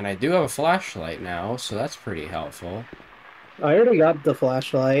 And I do have a flashlight now, so that's pretty helpful. I already got the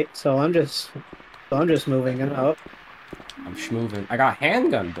flashlight, so I'm just moving it out. I'm schmoving. I got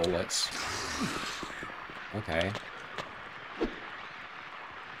handgun bullets. Okay.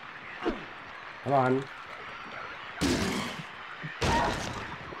 Come on.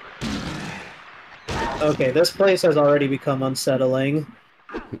 Okay, this place has already become unsettling.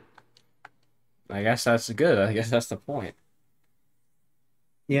 I guess that's good. I guess that's the point.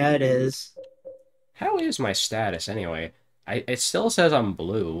 Yeah, it is. How is my status anyway? It still says I'm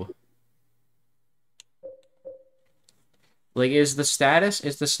blue. Like, is the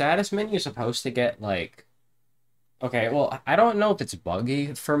status menu supposed to get like? Okay, well, I don't know if it's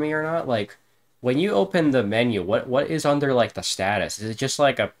buggy for me or not. Like, when you open the menu, what is under like the status? Is it just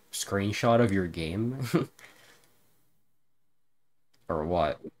like a screenshot of your game? Or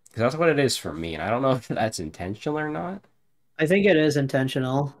what? Because that's what it is for me, and I don't know if that's intentional or not. I think it is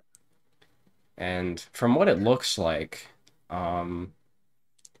intentional. And from what it looks like, um,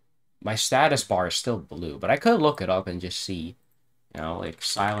 my status bar is still blue, but I could look it up and just see, like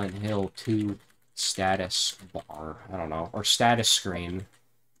Silent Hill 2 status bar. I don't know. Or status screen.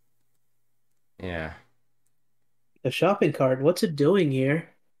 Yeah. The shopping cart, what's it doing here?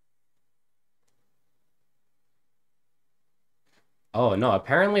 Oh, no,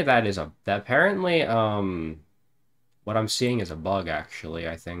 apparently what I'm seeing is a bug, actually,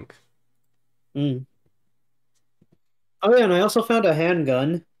 I think. Hmm. Oh yeah, and I also found a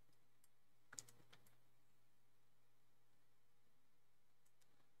handgun.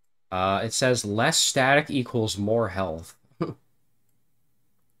 It says less static equals more health.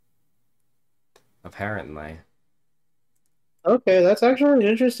 Apparently. Okay, that's actually an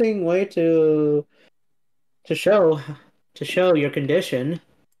interesting way to show to show your condition.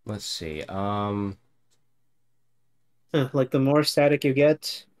 Let's see. Like the more static you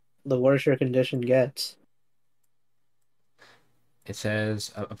get, the worse your condition gets. It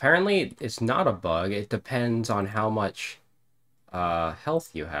says apparently it's not a bug. It depends on how much health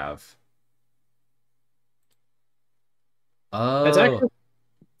you have. It's Oh. actually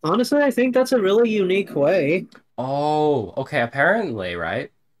honestly, I think that's a really unique way. Oh, okay, apparently,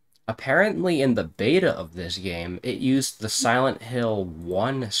 right? Apparently in the beta of this game, it used the Silent Hill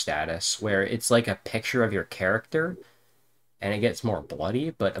 1 status where it's like a picture of your character and it gets more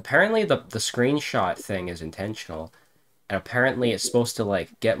bloody, but apparently the screenshot thing is intentional. And apparently it's supposed to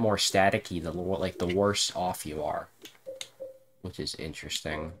like get more staticky the worse off you are, which is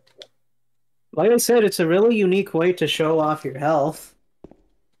interesting. Like I said, it's a really unique way to show off your health.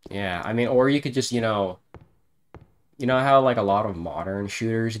 Yeah, I mean, or you could just, you know how like a lot of modern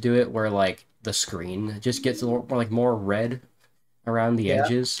shooters do it where like the screen just gets a little more like more red around the Yeah,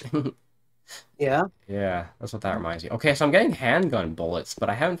 edges. yeah. Yeah, that's what that reminds me. Okay, so I'm getting handgun bullets, but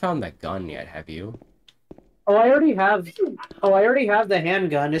I haven't found that gun yet, have you? Oh, I already have. Oh, I already have the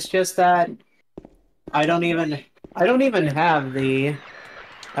handgun. It's just that I don't even. I don't even have the.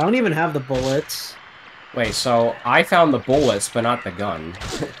 I don't even have the bullets. Wait, so I found the bullets, but not the gun.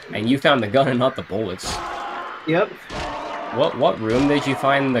 And you found the gun and not the bullets. Yep. What room did you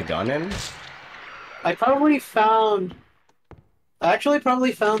find the gun in? I probably found. I actually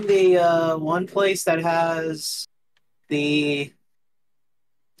probably found the one place that has the.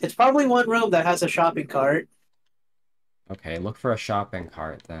 It's probably one room that has a shopping cart. Okay, look for a shopping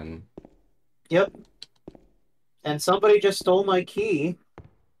cart then. Yep. And somebody just stole my key.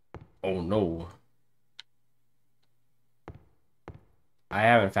 Oh no. I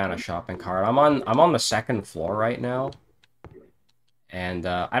haven't found a shopping cart. I'm on the second floor right now. And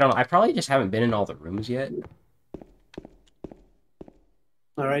I don't know, I probably just haven't been in all the rooms yet.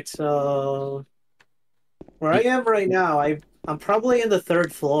 All right, so where I am right now, I'm probably in the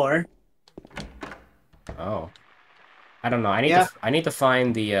third floor. Oh. I don't know. Yeah. I need to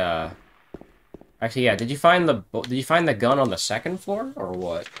find the actually, yeah, did you find the gun on the second floor or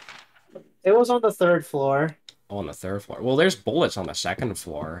what? It was on the third floor. Oh, on the third floor. Well, there's bullets on the second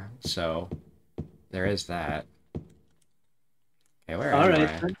floor, so there is that. Okay, where All am right.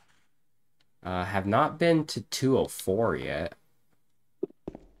 I? Then. Have not been to 204 yet.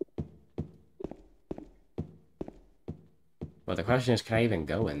 But the question is, can I even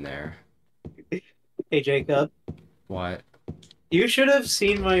go in there? Hey, Jacob. What? You should have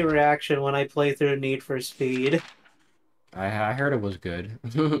seen my reaction when I play through Need for Speed. I heard it was good.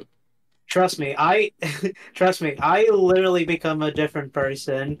 Trust me, trust me, I literally become a different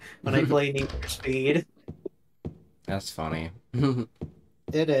person when I play Need for Speed. That's funny.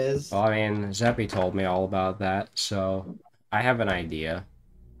 It is. Well, I mean, Zeppy told me all about that, so I have an idea.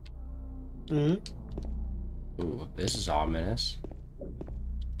 Hmm. Ooh, this is ominous.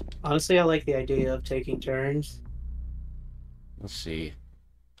 Honestly, I like the idea of taking turns. Let's see.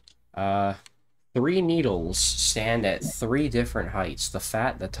 3 needles stand at 3 different heights, the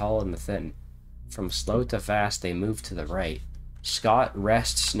fat, the tall, and the thin. From slow to fast, they move to the right. Scott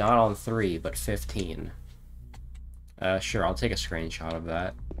rests not on 3, but 15. Sure, I'll take a screenshot of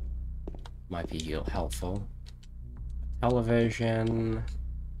that. Might be helpful. Television.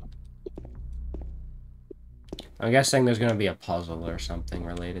 I'm guessing there's gonna be a puzzle or something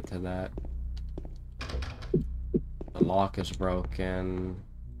related to that. The lock is broken.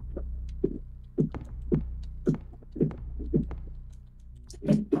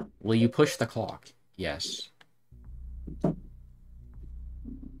 Will you push the clock? Yes.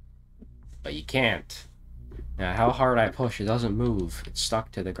 But you can't. Now, how hard I push, it doesn't move. It's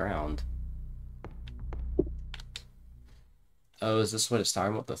stuck to the ground. Oh, is this what it's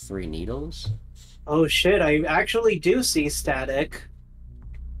talking about? The 3 needles? Oh shit, I actually do see static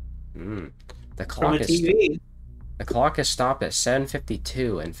Hmm. The from a clock is TV. the clock is stopped at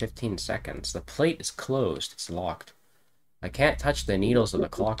 7:52 and 15 seconds. The plate is closed. It's locked. I can't touch the needles of the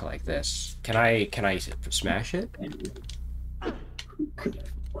clock like this. Can I smash it?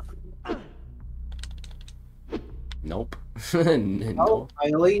 Nope. Oh, No. I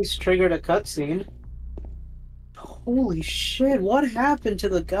at least triggered a cutscene. Holy shit, what happened to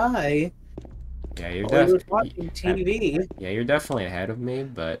the guy Yeah, you're while he was y- watching TV? yeah, you're definitely ahead of me,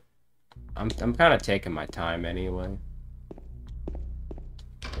 but I'm kind of taking my time anyway.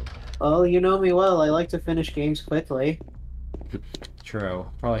 Well, you know me well, I like to finish games quickly. True.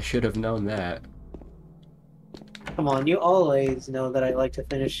 Probably should have known that. Come on, you always know that I like to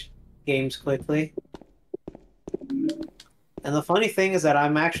finish games quickly. And the funny thing is that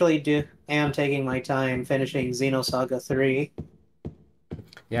I'm actually am taking my time finishing Xenosaga 3.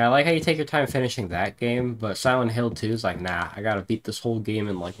 Yeah, I like how you take your time finishing that game, but Silent Hill 2 is like, nah, I gotta beat this whole game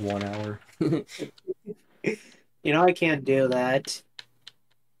in like 1 hour. You know I can't do that.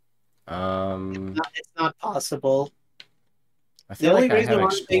 Um, It's not possible. I The feel only like I reason have why I'm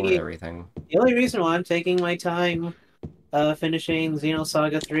explored taking everything. the only reason why I'm taking my time finishing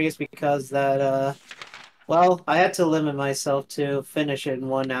Xenosaga 3 is because that well, I had to limit myself to finish it in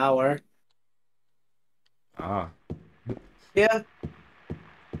 1 hour. Ah, Yeah,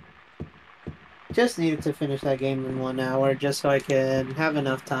 just needed to finish that game in 1 hour just so I can have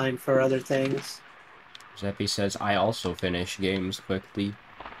enough time for other things. Zeppy says, I also finish games quickly.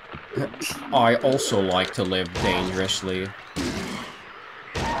 I also like to live dangerously.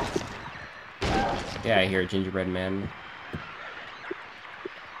 Yeah, I hear Gingerbread Man.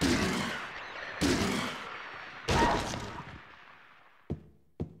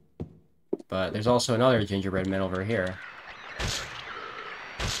 But there's also another Gingerbread Man over here.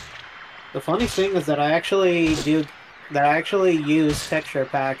 The funny thing is that I actually use texture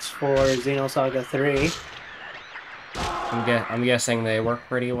packs for Xenosaga 3. I'm guessing they work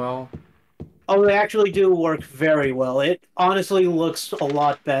pretty well. Oh, they actually do work very well. It honestly looks a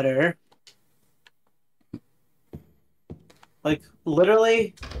lot better. Like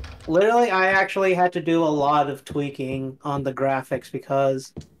literally I actually had to do a lot of tweaking on the graphics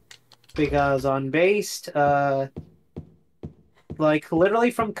because on based like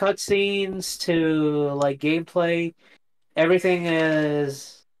literally from cutscenes to like gameplay, everything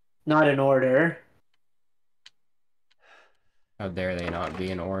is not in order. How dare they not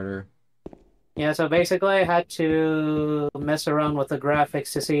be in order? Yeah, so basically I had to mess around with the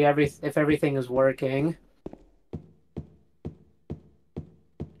graphics to see if everything is working.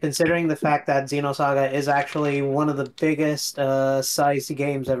 Considering the fact that Xenosaga is actually one of the biggest sized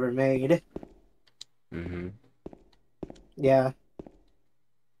games ever made. Mm-hmm. Yeah.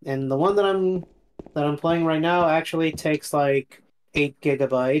 And the one that I'm playing right now actually takes like 8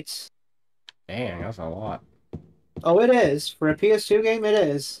 gigabytes. Dang, that's a lot. Oh, it is. For a PS2 game, it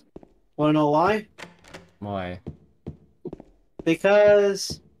is. Wanna know why? Why?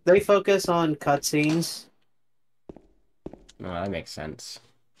 Because they focus on cutscenes. No, that makes sense.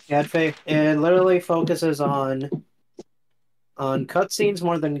 Yeah, it literally focuses on cutscenes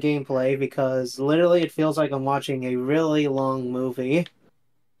more than gameplay because literally it feels like I'm watching a really long movie.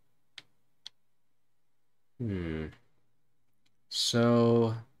 Hmm.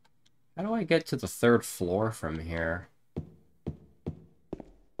 So, how do I get to the 3rd floor from here?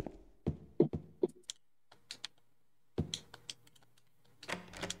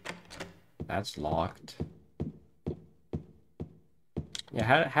 That's locked.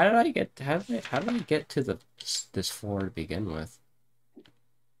 Yeah, how did I get how did I get to this floor to begin with?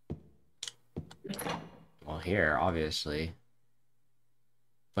 Well, here, obviously.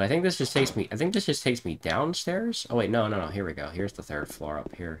 But I think this just takes me downstairs. Oh wait, no, here we go. Here's the 3rd floor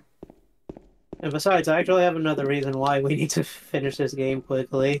up here. And besides, I actually have another reason why we need to finish this game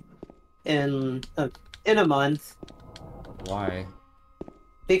quickly in a month. Why?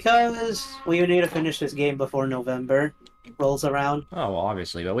 Because we need to finish this game before November rolls around. Oh, well,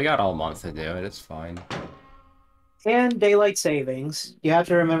 obviously, but we got all month to do it. It's fine. And daylight savings. You have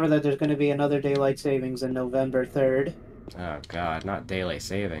to remember that there's going to be another daylight savings in November 3rd. Oh god, not daylight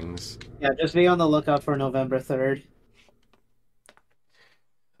savings. Yeah, just be on the lookout for November 3rd.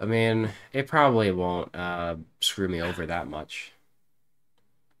 I mean, it probably won't screw me over that much.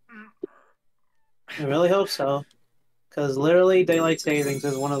 I really hope so. Because literally, daylight savings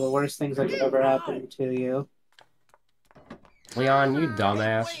is one of the worst things that could ever happen to you. Leon, you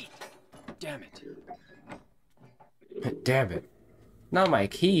dumbass. Wait! Damn it. Damn it. Not my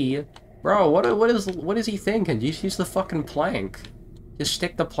key. Bro, what is he thinking? Just use the fucking plank. Just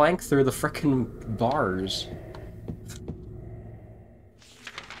stick the plank through the frickin' bars.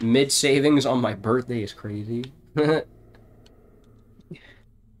 Mid savings on my birthday is crazy.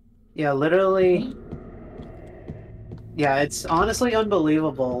 Yeah, literally. Yeah, it's honestly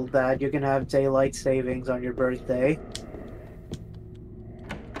unbelievable that you can have daylight savings on your birthday.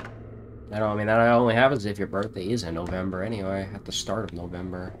 I mean, that only happens if your birthday is in November anyway, at the start of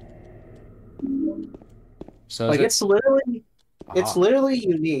November. So Like, it's literally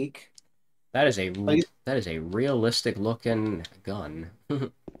unique. that is Like, a realistic looking gun.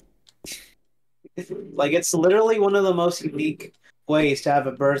 like, it's literally one of the most unique ways to have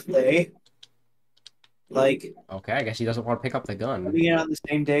a birthday. Like, Okay, I guess he doesn't want to pick up the gun. being on the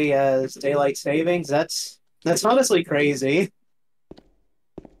same day as daylight savings, that's honestly crazy.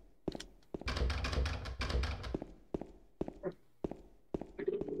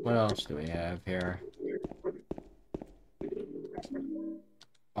 What else do we have here?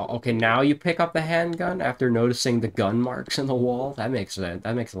 Oh, okay, now you pick up the handgun after noticing the gun marks in the wall? That makes sense.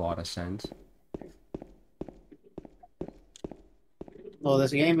 That makes a lot of sense. Well,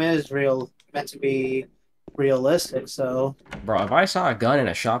 this game is meant to be realistic, so Bro, if I saw a gun in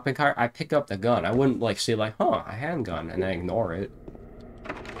a shopping cart, I'd pick up the gun. I wouldn't, like, see, like, huh, a handgun, and then ignore it.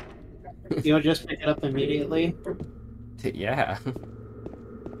 you'll just pick it up immediately. Yeah.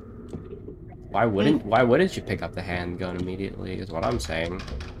 Why wouldn't you pick up the handgun immediately, is what I'm saying.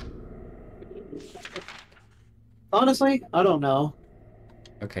 Honestly, I don't know.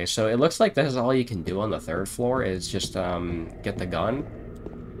 Okay, so it looks like this is all you can do on the third floor, is just, get the gun.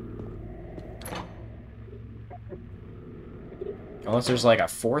 Unless there's, like, a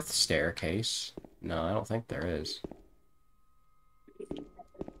fourth staircase. No, I don't think there is.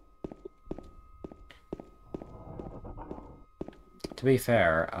 To be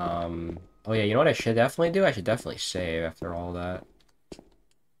fair, oh yeah, you know what I should definitely do? I should definitely save after all that.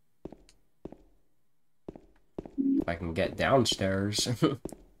 If I can get downstairs.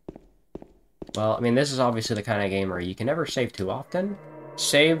 Well, I mean, this is obviously the kind of game where you can never save too often.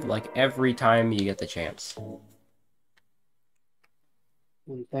 Save, like, every time you get the chance.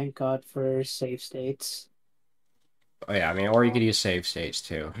 And thank God for save states. Oh yeah, I mean, or you could use save states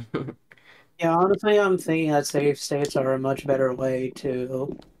too. Yeah, honestly, I'm thinking that save states are a much better way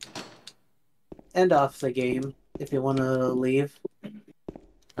to end off the game if you want to leave.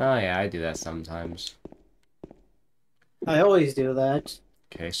 Oh yeah, I do that sometimes. I always do that.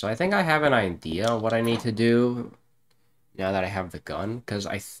 Okay, so I think I have an idea on what I need to do now that I have the gun, because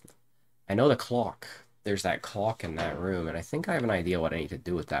I know the clock. There's that clock in that room, and I think I have an idea what I need to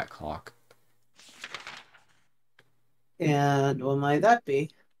do with that clock. And what might that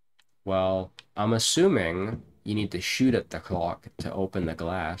be? Well, I'm assuming you need to shoot at the clock to open the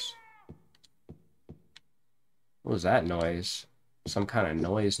glass. What was that noise? Some kind of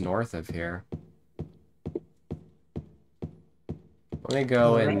noise north of here. Let me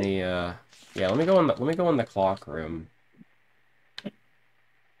go in the yeah, let me go in the clock room.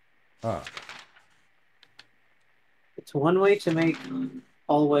 Huh. It's one way to make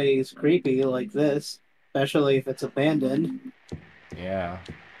hallways creepy like this, especially if it's abandoned. Yeah.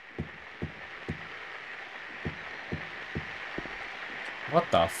 What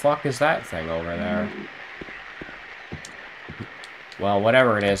the fuck is that thing over there? Well,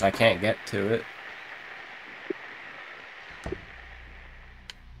 whatever it is, I can't get to it.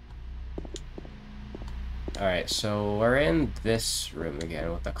 Alright, so we're in this room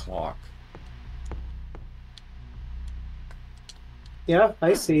again with the clock. Yeah,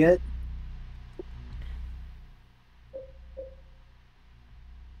 I see it.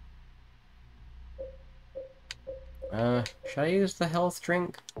 Should I use the health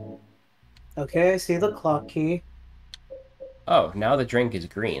drink? Okay, I see the clock key. Oh, now the drink is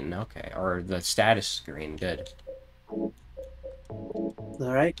green. Okay, or the status is green. Good.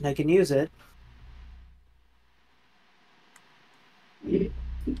 Alright, I can use it. I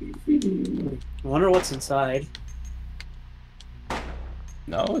wonder what's inside.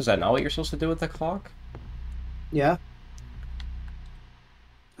 No, is that not what you're supposed to do with the clock? Yeah.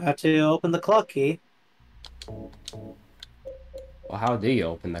 I have to open the clock key. Well, how do you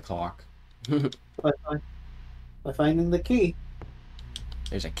open the clock? By finding the key.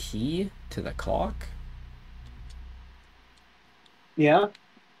 There's a key to the clock? Yeah.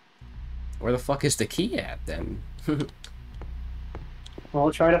 Where the fuck is the key at, then? Well,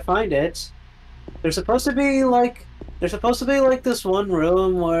 I'll try to find it. There's supposed to be like this one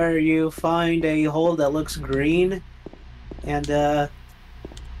room where you find a hole that looks green, and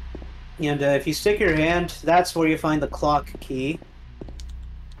if you stick your hand, that's where you find the clock key.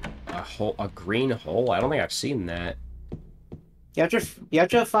 a green hole? I don't think I've seen that. You have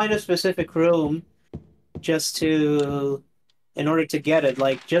to find a specific room just to in order to get it.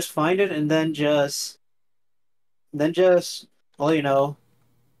 Like just find it and then just well, you know,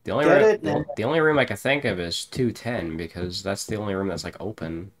 The only get room, it and the only room I can think of is 210 because that's the only room that's like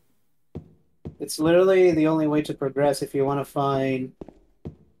open. it's literally the only way to progress if you want to find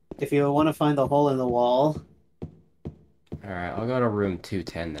the hole in the wall. Alright, I'll go to room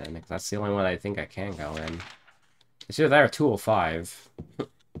 210 then, because that's the only one I think I can go in. It's either that or 205.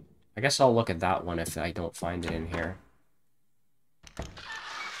 I guess I'll look at that one if I don't find it in here.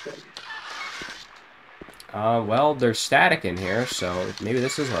 Well, there's static in here, so maybe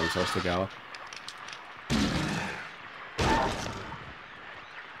this is where I'm supposed to go.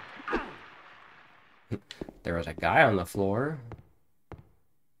 There was a guy on the floor.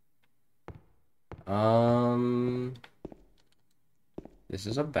 This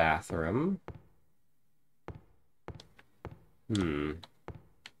is a bathroom. I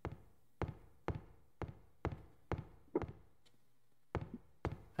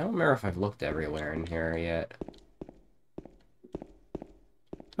don't remember if I've looked everywhere in here yet.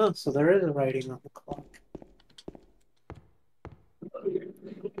 Oh, so there is a writing on the clock.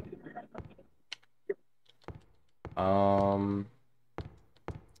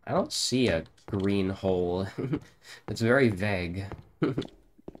 I don't see a green hole. It's very vague.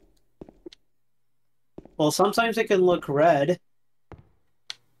 Well, sometimes it can look red.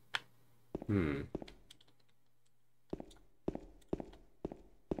 Have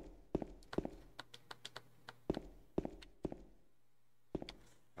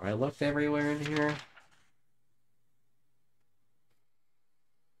I looked everywhere in here?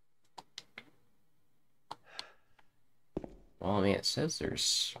 Well, I mean, it says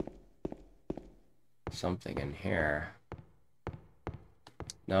there's something in here.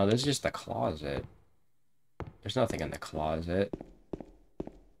 No, there's just the closet. There's nothing in the closet.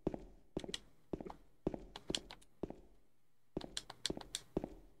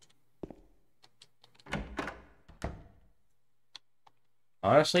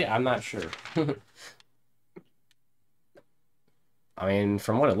 Honestly, I'm not sure. I mean,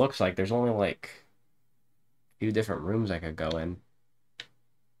 from what it looks like, there's only like a few different rooms I could go in.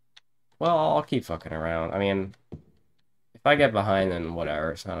 Well, I'll keep fucking around. I mean, if I get behind, then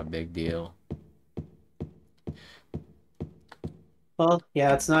whatever. It's not a big deal. Well,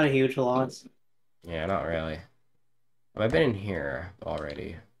 yeah, it's not a huge loss. Yeah, not really. I've been in here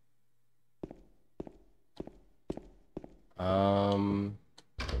already.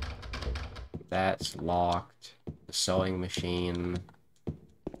 That's locked. The sewing machine.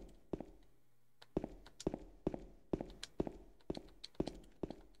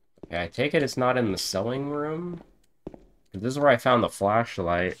 Okay, I take it it's not in the sewing room? This is where I found the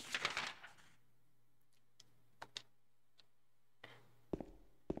flashlight.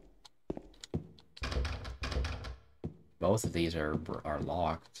 Both of these are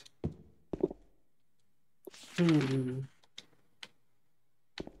locked.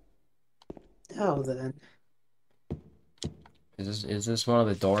 Oh, then. Is this one of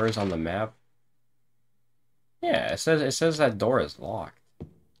the doors on the map? Yeah, it says that door is locked.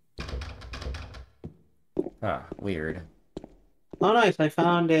 Huh, weird. Oh, nice! I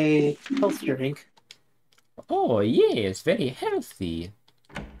found a health drink. Oh yeah, it's very healthy.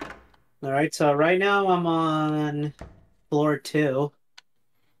 All right, so right now I'm on floor 2.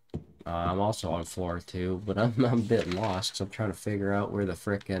 I'm also on floor 2, but I'm a bit lost, so I'm trying to figure out where the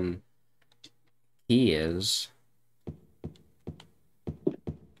frickin' key is.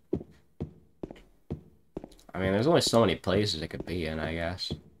 I mean, there's only so many places it could be in, I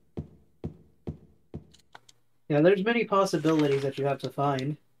guess. Yeah, there's many possibilities that you have to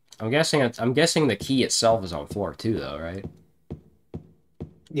find. I'm guessing the key itself is on floor 2, though, right?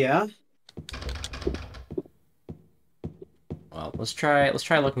 Yeah. Well, let's try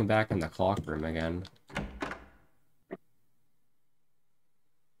looking back in the clock room again.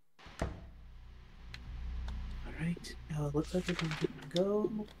 All right. Now it looks like we can go.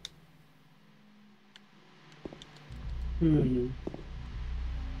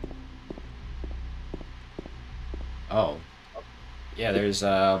 Oh. Yeah, there's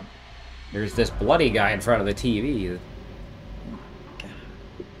this bloody guy in front of the TV.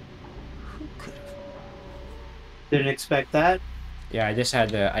 Didn't expect that. Yeah, I just had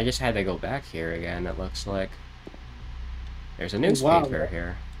to go back here again, it looks like. There's a newspaper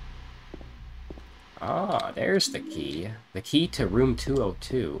here. Ah, there's the key. The key to room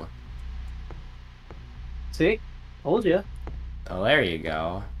 202. See? Told you. Oh, there you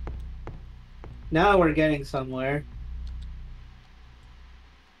go. Now we're getting somewhere.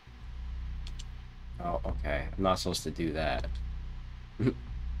 Oh, okay. I'm not supposed to do that.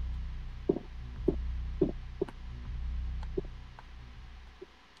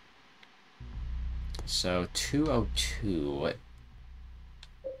 So, 202.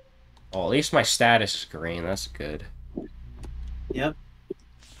 Oh, at least my status is green. That's good. Yep.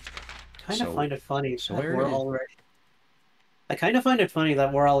 Kind of So- find it funny so that where we're is- already. I kind of find it funny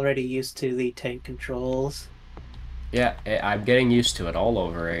that we're already used to the tank controls. Yeah, I'm getting used to it all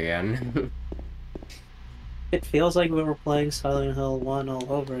over again. It feels like we were playing Silent Hill 1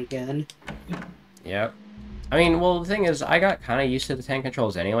 all over again. Yep. I mean, well, the thing is, I got kind of used to the tank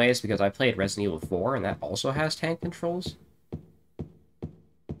controls anyways, because I played Resident Evil 4, and that also has tank controls.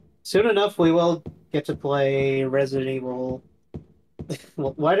 Soon enough, we will get to play Resident Evil.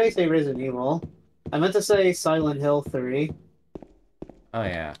 Why did I say Resident Evil? I meant to say Silent Hill 3. Oh,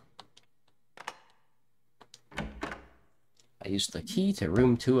 yeah. I used the key to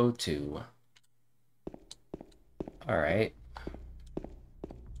room 202. Alright.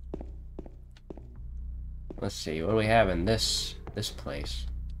 Let's see, what do we have in this place?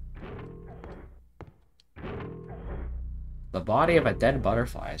 The body of a dead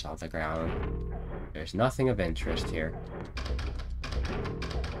butterfly is on the ground. There's nothing of interest here.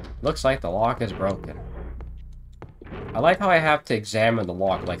 Looks like the lock is broken. I like how I have to examine the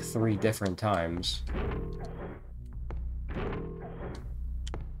lock like 3 different times.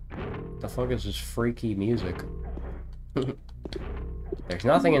 The fuck is this freaky music? There's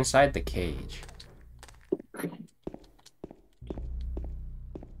nothing inside the cage.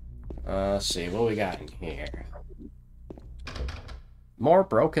 Let's see, what we got in here? More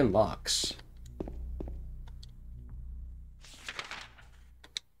broken locks.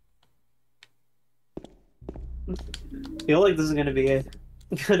 I feel like this is gonna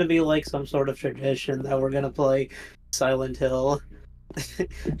be like some sort of tradition that we're gonna play Silent Hill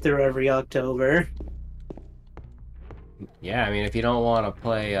through every October. Yeah, I mean, if you don't want to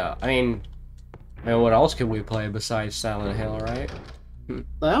play, I mean, what else could we play besides Silent Hill, right?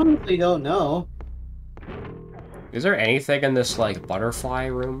 I honestly don't know. Is there anything in this, like, butterfly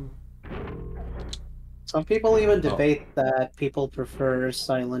room? Some people even debate that people prefer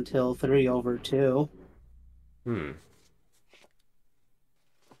Silent Hill 3 over 2. Hmm.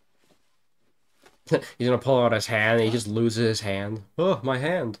 He's gonna pull out his hand, and he just loses his hand. Oh, my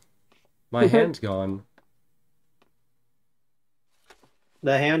hand. My hand's gone.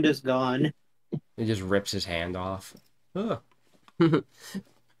 The hand is gone. He just rips his hand off. Oh.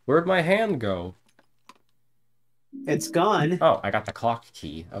 Where'd my hand go? It's gone. Oh, I got the clock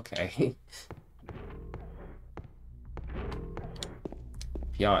key. Okay.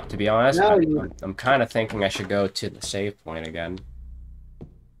 To be honest, Now I'm kind of thinking I should go to the save point again.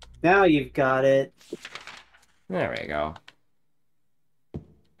 Now you've got it. There we go.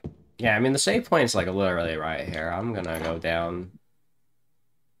 Yeah, I mean, the save point's like literally right here. I'm gonna go down.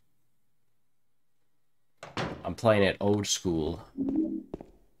 I'm playing it old school.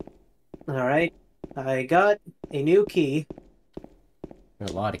 Alright. I got a new key. There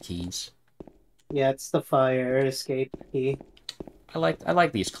are a lot of keys. Yeah, it's the fire escape key. I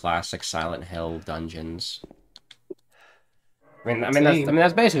like these classic Silent Hill dungeons. I mean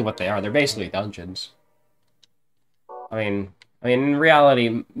that's basically what they are. They're basically dungeons. I mean in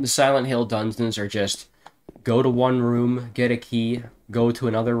reality, the Silent Hill dungeons are just go to one room, get a key, go to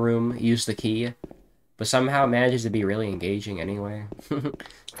another room, use the key, but somehow it manages to be really engaging anyway.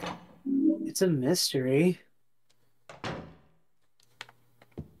 It's a mystery.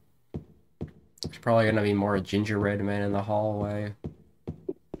 There's probably gonna be more gingerbread men in the hallway.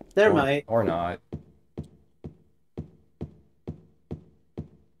 There might. Or not.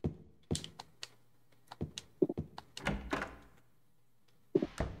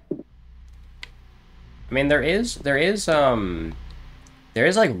 I mean, there is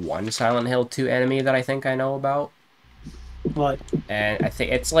like one Silent Hill 2 enemy that I think I know about. What? And I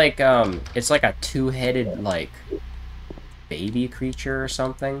think it's like a two-headed like baby creature or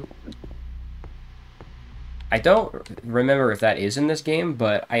something. I don't remember if that is in this game,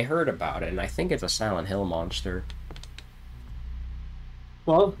 but I heard about it, and I think it's a Silent Hill monster.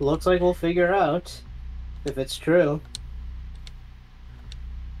 Well, looks like we'll figure out if it's true.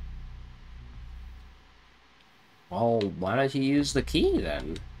 Well, why don't you use the key,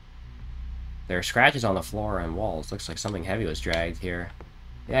 then? There are scratches on the floor and walls. Looks like something heavy was dragged here.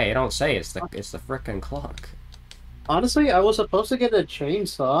 Yeah, you don't say. It's the frickin' clock. Honestly, I was supposed to get a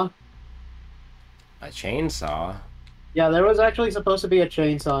chainsaw. A chainsaw? Yeah, there was actually supposed to be a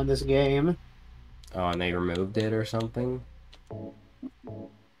chainsaw in this game. Oh, and they removed it or something? No,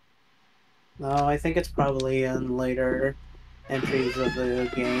 I think it's probably in later entries of the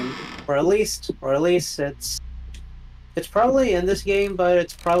game, or at least it's probably in this game, but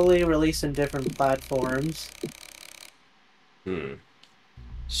it's probably released in different platforms.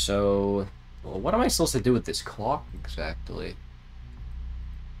 So, well, what am I supposed to do with this clock exactly?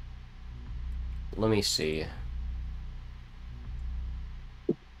 Let me see.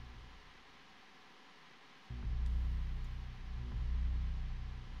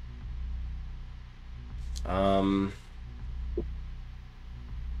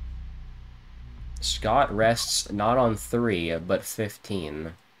 Scott rests not on 3, but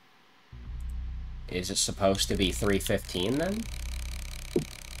 15. Is it supposed to be 3:15 then?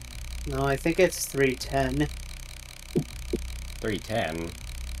 No, I think it's 3:10. 3:10?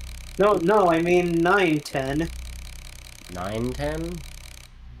 No, I mean 9:10. 9:10?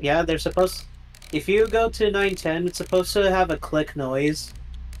 Yeah, they're supposed. If you go to 9:10, it's supposed to have a click noise.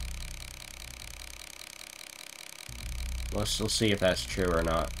 We'll see if that's true or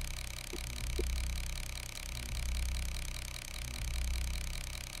not.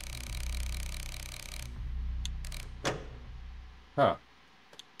 Huh.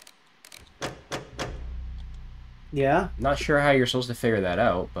 Yeah? Not sure how you're supposed to figure that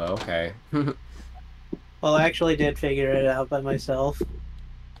out, but okay. Well, I actually did figure it out by myself.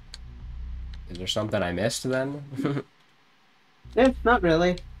 Is there something I missed then? Not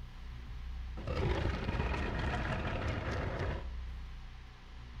really.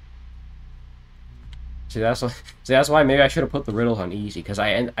 See, that's why maybe I should have put the riddles on easy, because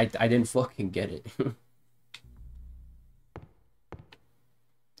I didn't fucking get it.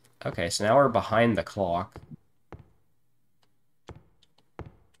 Okay, so now we're behind the clock.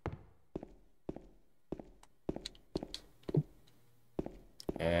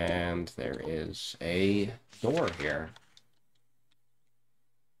 And there is a door here.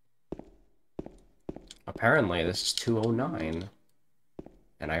 Apparently, this is 209.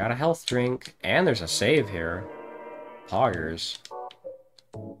 And I got a health drink, and there's a save here. Poggers.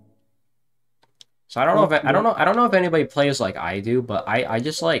 So I don't know if anybody plays like I do, but I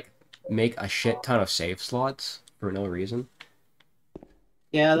just like make a shit ton of save slots for no reason.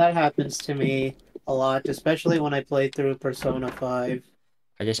 Yeah, that happens to me a lot, especially when I play through Persona 5.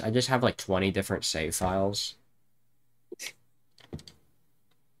 I just have like 20 different save files.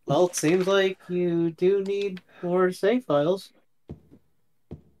 Well, it seems like you do need more save files.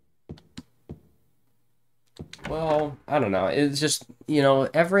 Well, I don't know. It's just, you know,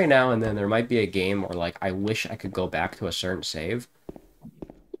 every now and then there might be a game where, like, I wish I could go back to a certain save.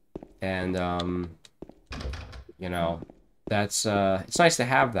 And, you know, that's, it's nice to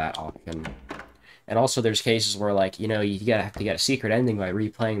have that option. And also there's cases where, like, you know, you have to get a secret ending by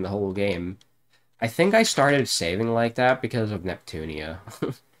replaying the whole game. I think I started saving like that because of Neptunia.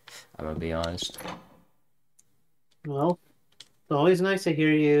 I'm gonna be honest. Well, it's always nice to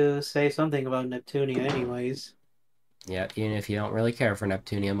hear you say something about Neptunia anyways. Yeah, even if you don't really care for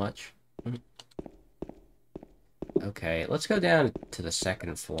Neptunia much. Okay, let's go down to the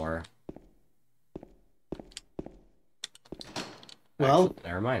second floor. Well, actually,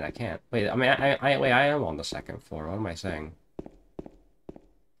 never mind, I can't. Wait, I mean, I am on the second floor. What am I saying?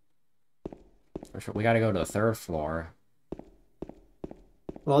 We gotta go to the third floor.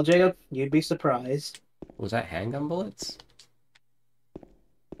 well, Jacob, you'd be surprised. Was that handgun bullets?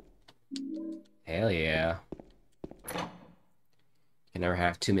 Hell yeah. You never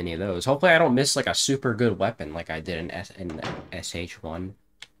have too many of those. Hopefully I don't miss like a super good weapon like I did in SH1.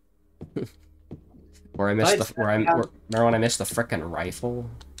 Remember when I missed the frickin' rifle?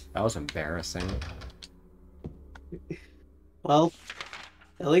 That was embarrassing. Well,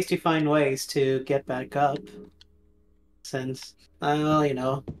 at least you find ways to get back up. Since, well, you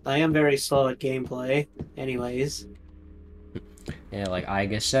know, I am very slow at gameplay, anyways. Yeah, like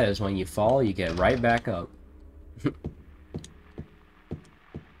Iga says, when you fall, you get right back up.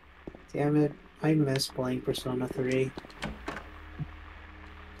 Damn it, I miss playing Persona 3.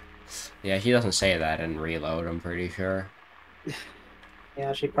 Yeah, he doesn't say that in Reload, I'm pretty sure.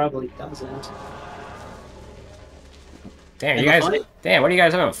 Yeah, she probably doesn't. Damn, And you guys... funny- Damn, what are you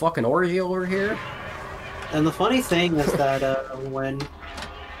guys having, a fucking orgy over here? And the funny thing is that when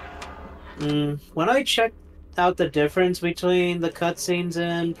I checked out the difference between the cutscenes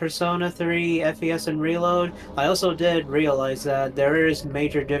in Persona 3, FES, and Reload, I also did realize that there is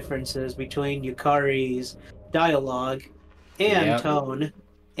major differences between Yukari's dialogue and Yep. tone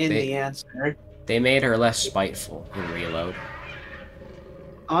in the answer. They made her less spiteful in Reload.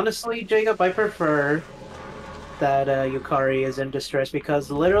 Honestly, Jacob, I prefer that Yukari is in distress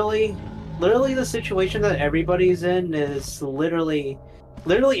because literally the situation that everybody's in is literally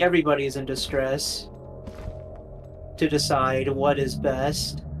everybody's in distress. to decide what is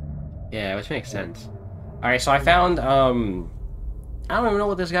best. Yeah, which makes sense. Alright, so I found, I don't even know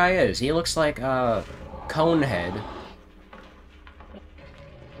what this guy is. He looks like, Conehead.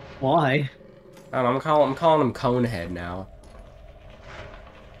 Why? I don't know, I'm calling him Conehead now.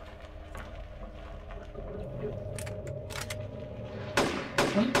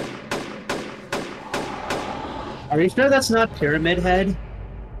 Are you sure that's not Pyramid Head?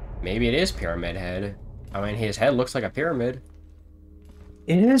 Maybe it is Pyramid Head. I mean, his head looks like a pyramid.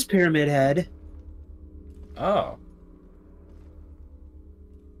 It is Pyramid Head. Oh.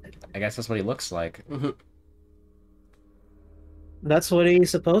 I guess that's what he looks like. That's what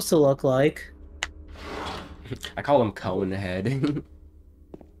he's supposed to look like. I call him Conehead.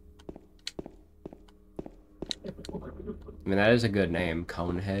 I mean, that is a good name,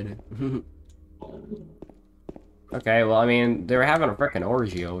 Conehead. Okay, well, I mean, they were having a frickin'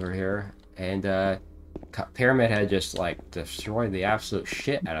 orgy over here, and, Pyramid Head just, like, destroyed the absolute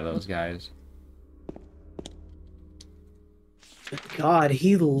shit out of those guys. God,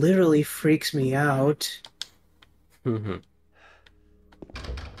 he literally freaks me out. Can't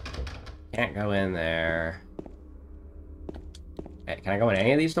go in there. Hey, can I go in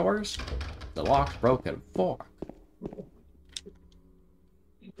any of these doors? The lock's broken. Fuck.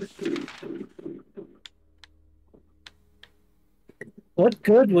 What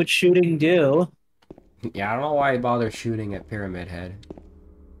good would shooting do? Yeah, I don't know why he bothered shooting at Pyramid Head.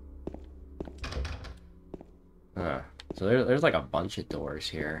 So there's like a bunch of doors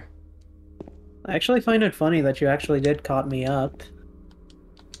here. I actually find it funny that you actually did caught me up.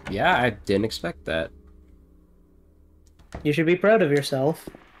 Yeah, I didn't expect that. You should be proud of yourself.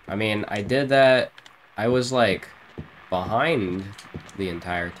 I mean, I did that. I was like behind the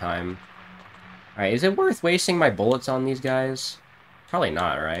entire time. Alright, is it worth wasting my bullets on these guys? Probably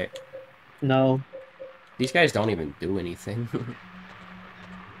not, right? No, These guys don't even do anything.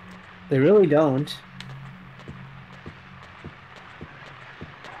 they really don't.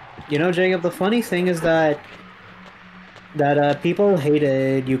 You know, Jacob, the funny thing is that people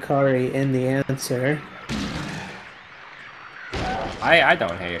hated Yukari in the answer. I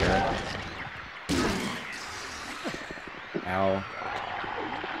don't hate her. Ow.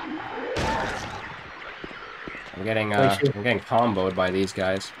 I'm getting comboed by these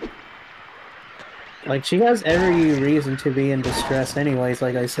guys. Like, she has every reason to be in distress anyways,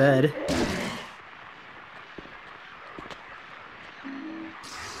 like I said.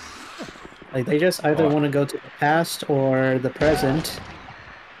 Like, they just either want to go to the past or the present.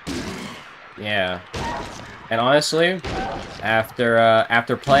 Yeah. And honestly,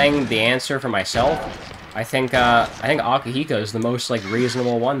 after playing the answer for myself, I think Akihiko is the most like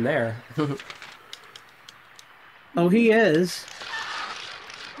reasonable one there. Oh, he is.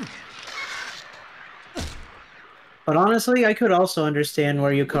 But honestly, I could also understand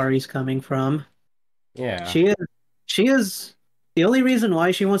where Yukari's coming from. Yeah. She is the only reason why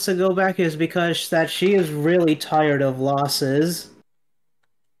she wants to go back is because that she is really tired of losses.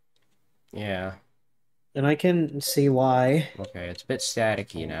 Yeah. And I can see why. Okay, it's a bit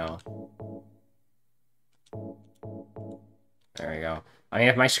staticky now. There we go. I mean,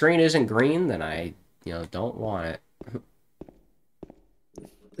 if my screen isn't green, then I, don't want it.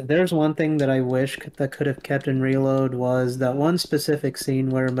 If there's one thing that I wish that could have kept in Reload was that one specific scene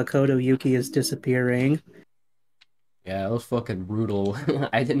where Makoto Yuki is disappearing. Yeah, it was fucking brutal.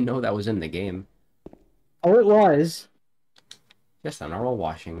 I didn't know that was in the game. Oh, it was. Just a normal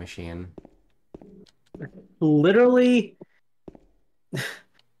washing machine. Literally,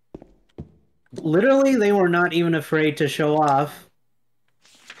 they were not even afraid to show off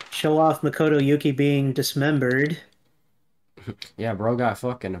Makoto Yuki being dismembered. Yeah, bro got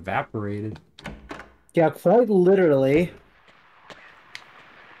fucking evaporated. Yeah, quite literally.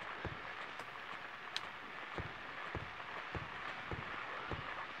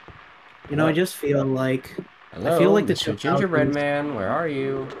 You know, I just feel like Hello, I feel like the Mr. 2000s Gingerbread Man, where are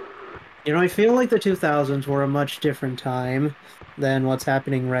you? You know, I feel like the 2000s were a much different time than what's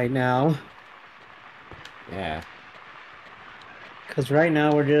happening right now. Yeah. Because right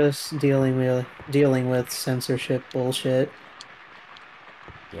now we're just dealing with censorship bullshit.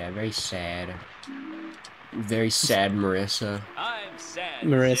 Yeah, very sad. Very sad, Marissa. I'm sad.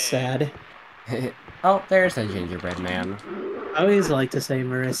 Marissa sad. Oh, there's the Gingerbread Man. I always like to say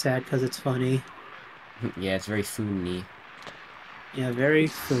Marissa sad because it's funny. Yeah, it's very funny. Yeah, very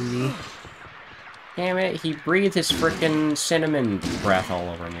funny. Damn it, he breathed his frickin' cinnamon breath all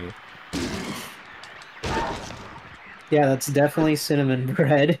over me. Yeah, that's definitely cinnamon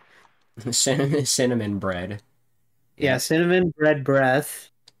bread. Cinnamon bread. Yeah, cinnamon bread breath.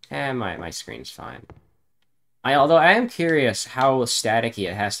 My screen's fine. Although I am curious how staticky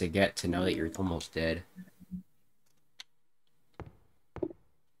it has to get to know that you're almost dead.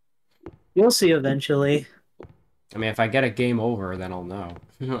 You'll see eventually. I mean, if I get a game over, then I'll know.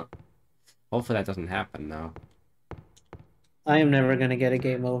 Hopefully that doesn't happen, though. I am never gonna get a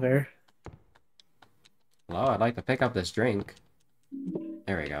game over. Hello, I'd like to pick up this drink.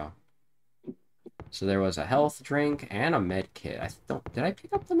 There we go. So there was a health drink and a med kit. Did I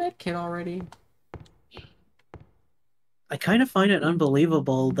pick up the med kit already? I kind of find it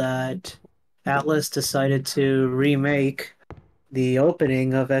unbelievable that Atlas decided to remake the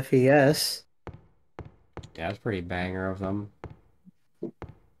opening of FES. Yeah, it's pretty banger of them.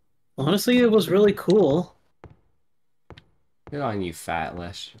 Honestly, it was really cool. Good on you,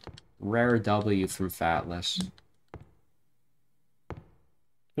 Fatless. Rare W from Fatless.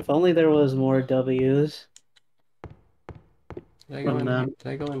 If only there was more W's Did I go from in? them. Did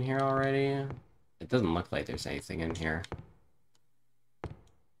I go in here already? It doesn't look like there's anything in here.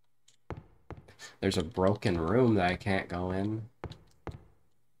 There's a broken room that I can't go in.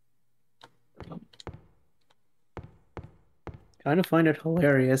 Kind of find it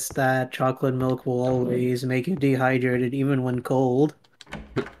hilarious that chocolate milk will always make you dehydrated even when cold.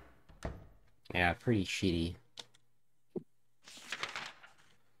 Yeah, pretty shitty.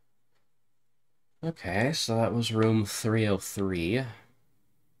 Okay, so that was room 303.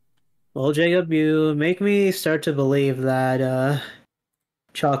 Well, Jacob, you make me start to believe that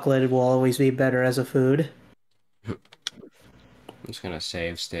chocolate will always be better as a food. I'm just gonna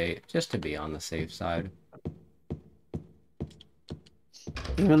save state, just to be on the safe side.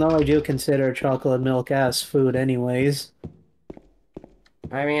 Even though I do consider chocolate milk as food anyways.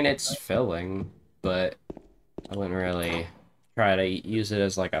 I mean, it's filling, but I wouldn't really try to use it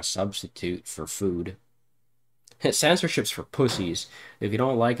as like a substitute for food. Censorship's for pussies. If you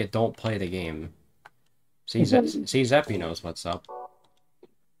don't like it, don't play the game. See, Zeppy knows what's up.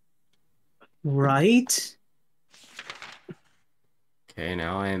 Right? Okay,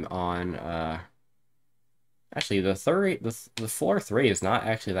 now I'm on, actually, the floor 3 is not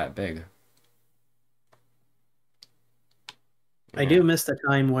actually that big. I do miss the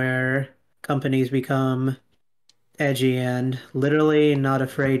time where companies become edgy and literally not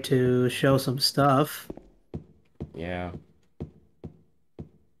afraid to show some stuff. Yeah.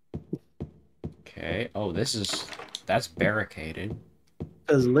 Okay. Oh, that's barricaded.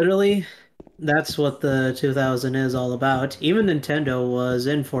 Because literally, that's what the 2000 is all about. Even Nintendo was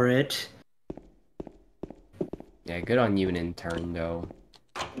in for it. Yeah, good on you, Nintendo.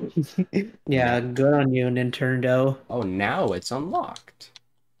 Yeah, good on you, Nintendo. Oh, now it's unlocked.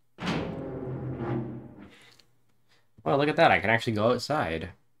 Oh, look at that. I can actually go outside.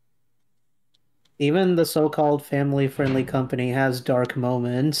 Even the so-called family-friendly company has dark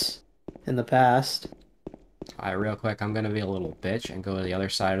moments in the past. Alright, real quick, I'm gonna be a little bitch and go to the other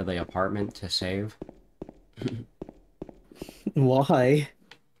side of the apartment to save. Why?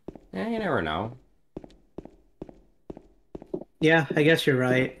 Yeah, you never know. Yeah, I guess you're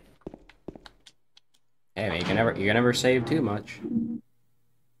right. Hey, man, you can never save too much.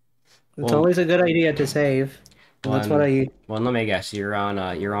 It's Well, always a good idea to save. And that's what I... Well, let me guess. You're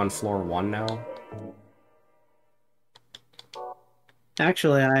on floor 1 now.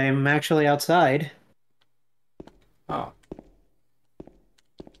 Actually, I'm actually outside. Oh,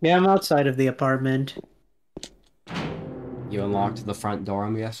 Yeah, I'm outside of the apartment. you unlocked the front door,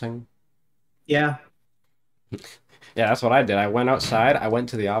 I'm guessing. Yeah. Yeah, that's what I did. I went outside, I went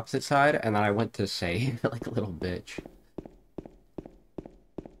to the opposite side, and then I went to save like a little bitch.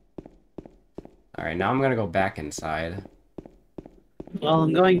 Alright, now I'm gonna go back inside. Well,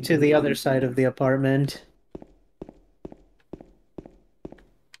 I'm going to the other side of the apartment.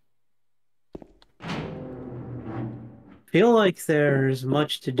 Feel like there's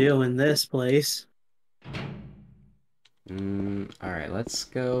much to do in this place. Alright, let's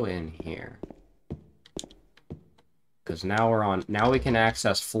go in here. Because now we can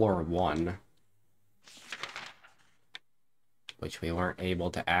access floor 1. Which we weren't able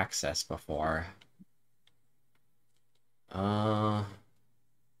to access before. I'm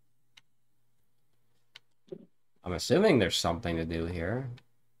assuming there's something to do here.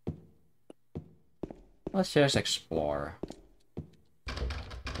 Let's just explore.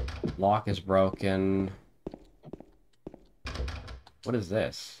 Lock is broken. What is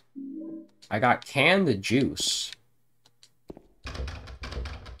this? I got canned juice.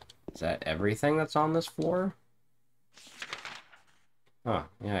 Is that everything that's on this floor? Huh,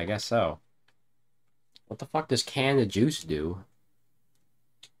 yeah, I guess so. What the fuck does canned juice do?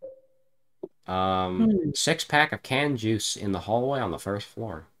 6-pack of canned juice in the hallway on the first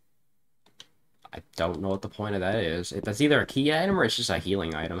floor. I don't know what the point of that is. That's either a key item or it's just a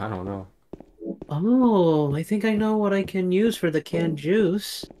healing item. I don't know. Oh, I think I know what I can use for the canned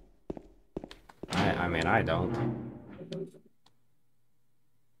juice. I mean, I don't.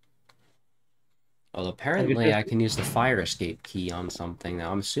 Well, I could apparently just I can use the fire escape key on something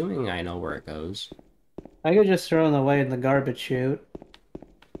now. I'm assuming I know where it goes. I could just throw it away in the garbage chute.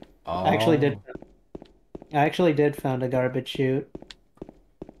 I actually did Oh, I actually did found a garbage chute.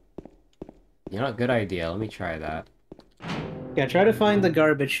 you know, good idea. Let me try that. Yeah, try to find the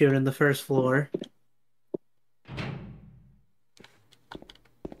garbage chute in the first floor.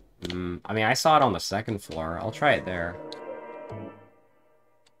 I mean, I saw it on the second floor. I'll try it there.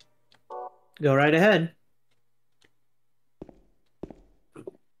 Go right ahead.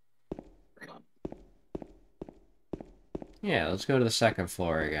 Yeah, let's go to the second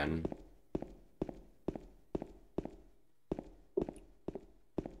floor again.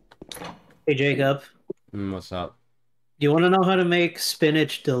 Hey Jacob, What's up? do you want to know how to make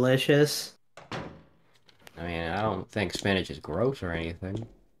spinach delicious? I mean, I don't think spinach is gross or anything.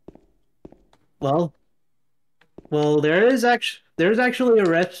 Well, there's actually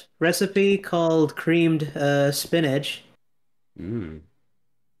a recipe called creamed spinach. Mmm.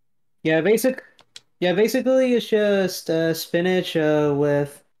 Yeah, basically it's just spinach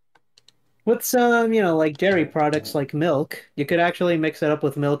with some, like dairy products like milk. You could actually mix it up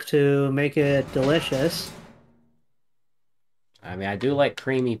with milk to make it delicious. I mean, I do like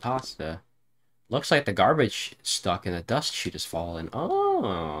creamy pasta. Looks like the garbage stuck and the dust chute has fallen.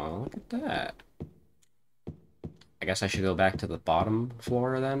 Oh, look at that. I guess I should go back to the bottom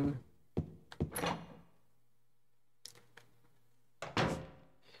floor then.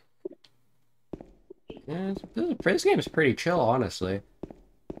 Yeah, this game is pretty chill, honestly.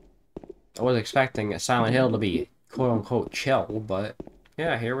 I was expecting Silent Hill to be quote-unquote chill, but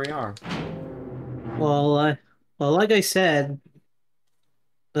yeah, here we are. Well, like I said,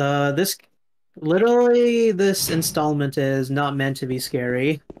 this literally this installment is not meant to be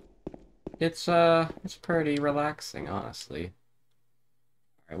scary. It's pretty relaxing, honestly.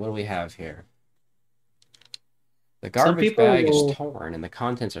 Alright, what do we have here? The Some garbage people bag is will torn and the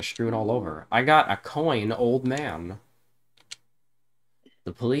contents are strewn all over. I got a coin, old man.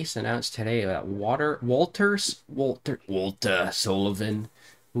 The police announced today that Walter Sullivan,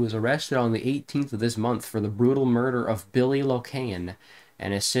 who was arrested on the 18th of this month for the brutal murder of Billy Locane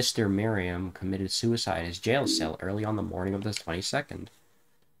and his sister Miriam, committed suicide in his jail cell early on the morning of the 22nd.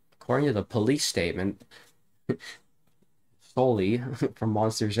 According to the police statement, Foley from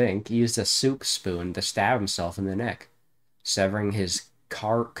Monsters Inc. used a soup spoon to stab himself in the neck, severing his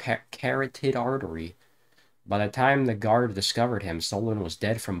carotid artery. By the time the guard discovered him, Sullivan was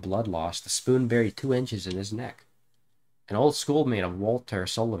dead from blood loss, the spoon buried 2 inches in his neck. An old schoolmate of Walter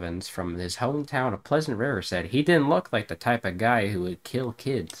Sullivan's from his hometown of Pleasant River said he didn't look like the type of guy who would kill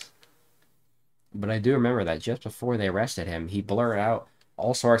kids. But I do remember that just before they arrested him, he blurted out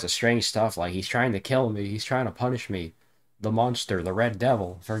all sorts of strange stuff like, he's trying to kill me, he's trying to punish me. The monster, the red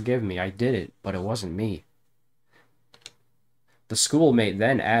devil, forgive me, I did it, but it wasn't me. The schoolmate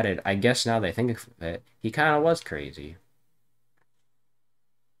then added, I guess now they think of it, he kind of was crazy.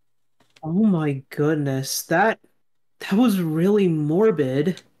 Oh my goodness, that was really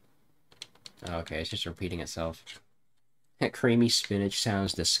morbid. Okay, it's just repeating itself. Creamy spinach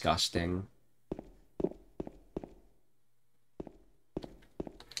sounds disgusting.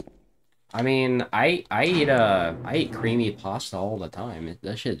 I mean, I eat creamy pasta all the time.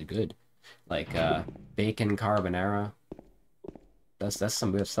 That shit's good. Like bacon carbonara. That's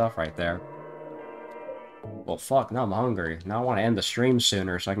some good stuff right there. Well, fuck, now I'm hungry. Now I want to end the stream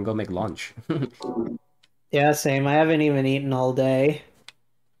sooner so I can go make lunch. Yeah, same. I haven't even eaten all day.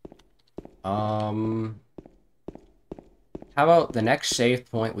 How about the next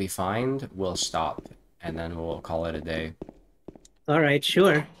save point we find, we'll stop, and then we'll call it a day. All right,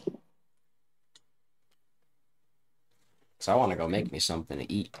 sure. So I want to go make me something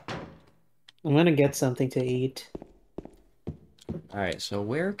to eat. I'm gonna get something to eat. Alright, so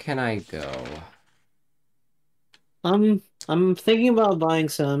where can I go? I'm thinking about buying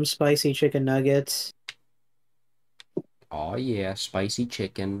some spicy chicken nuggets. Oh yeah, spicy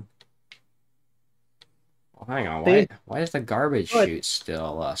chicken. Oh, hang on, They, why is the garbage but, chute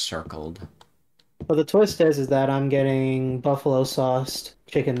still circled? but the twist is that I'm getting buffalo sauced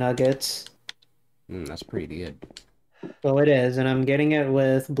chicken nuggets. That's pretty good. Well, it is, and I'm getting it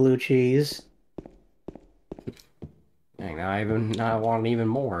with blue cheese. Dang, now I want even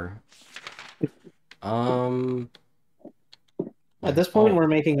more. At this point, Oh, we're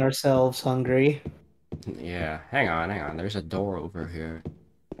making ourselves hungry. yeah, hang on, there's a door over here.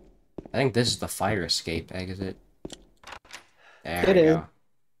 I think this is the fire escape exit. There It we is. go.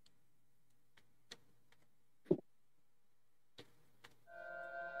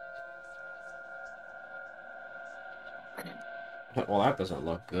 Well, that doesn't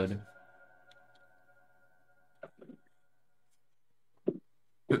look good.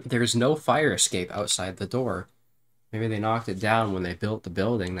 There's no fire escape outside the door. Maybe they knocked it down when they built the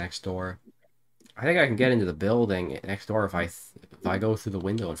building next door. I think I can get into the building next door if I go through the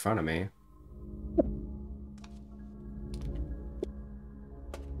window in front of me.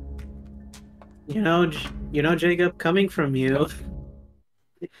 Jacob, coming from you,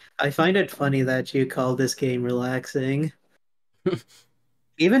 I find it funny that you call this game relaxing.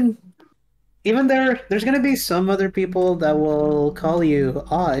 Even even there's gonna be some other people that will call you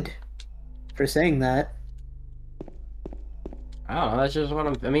odd for saying that. I don't know, that's just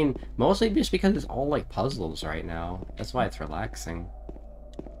what I mean, mostly just because it's all like puzzles right now. That's why it's relaxing.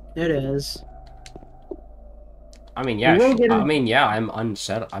 It is. I mean, We yeah, will get I in- mean, yeah, I'm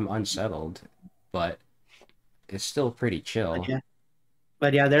unsettled, but it's still pretty chill. Yeah.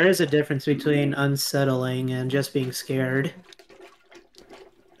 But yeah, there is a difference between unsettling and just being scared.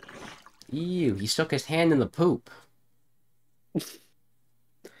 Ew, he stuck his hand in the poop. It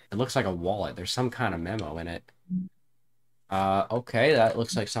looks like a wallet. There's some kind of memo in it. Okay, that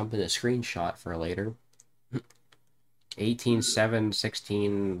looks like something to screenshot for later. 18/7,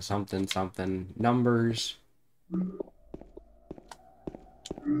 16, something, something. Numbers.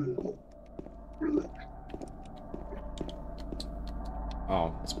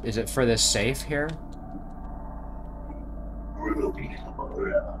 Oh, is it for this safe here?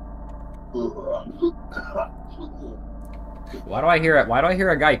 Why do I hear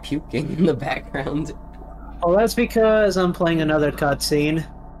a guy puking in the background? Oh, that's because I'm playing another cutscene.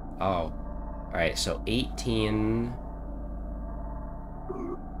 Oh. Alright, so 18.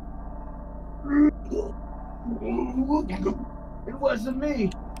 It wasn't me.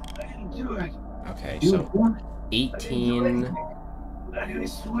 I didn't do it. Okay, You so what? 18. I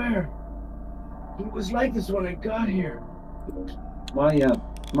swear. It was like this when I got here.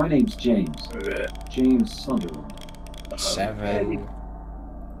 My name's James. James Sunderland. 7.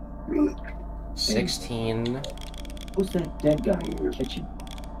 16. Who's that dead guy in your kitchen?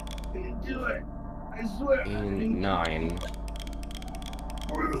 I didn't do it. I swear. 9.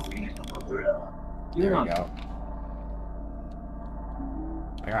 You're There we not. go.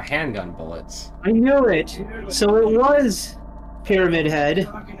 I got handgun bullets. I knew it. So it was Pyramid Head.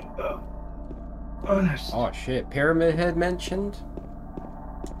 Talking about. Honest. Oh shit, Pyramid Head mentioned?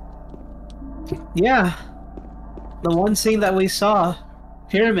 Yeah. The one scene that we saw,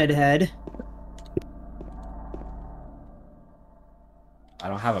 Pyramid Head. I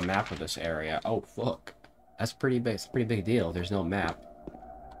don't have a map of this area. Oh fuck. That's pretty big. It's a pretty big deal. There's no map.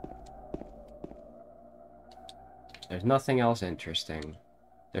 There's nothing else interesting.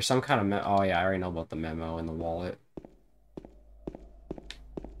 There's some kind of oh yeah, I already know about the memo in the wallet.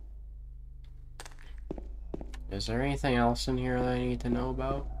 Is there anything else in here that I need to know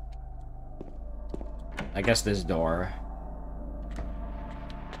about? I guess this door.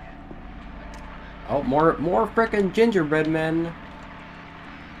 Oh, more frickin' gingerbread men.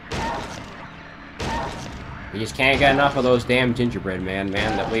 We just can't get enough of those damn gingerbread man,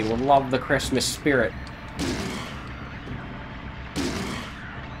 that we love the Christmas spirit.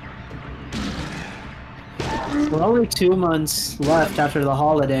 We're only 2 months left after the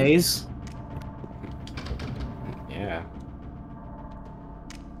holidays. Yeah.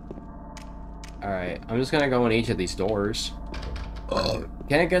 Alright, I'm just gonna go in each of these doors.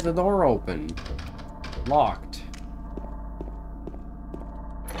 Can't get the door open. Locked.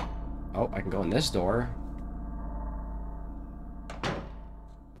 Oh, I can go in this door.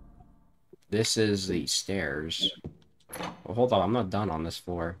 This is the stairs. Well, hold on, I'm not done on this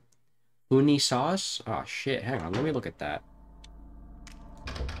floor. Uni sauce? Oh shit, hang on, let me look at that.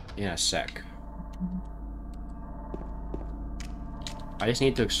 In a sec. I just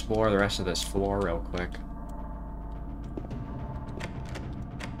need to explore the rest of this floor real quick.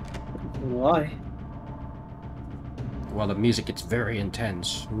 Why? Well, the music gets very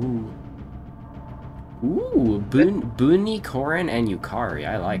intense. Ooh. Ooh, Buni, Korin, and Yukari.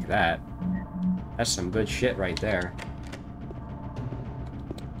 I like that. That's some good shit right there.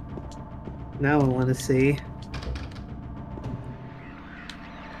 Now I want to see.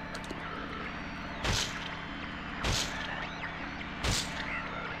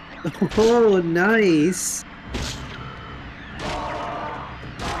 Oh, nice.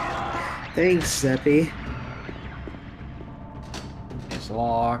 Thanks, Zeppy. It's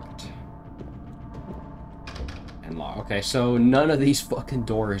locked. And lock. Okay, so none of these fucking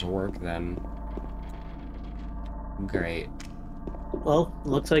doors work then. Great. Well,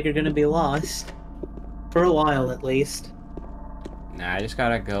 looks like you're gonna be lost. For a while, at least. Nah, I just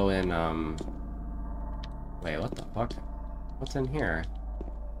gotta go in, Wait, what the fuck? What's in here?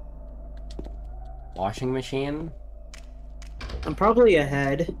 Washing machine? I'm probably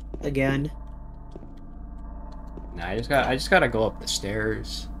ahead, again. Nah, I just gotta go up the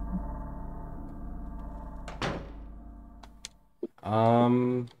stairs.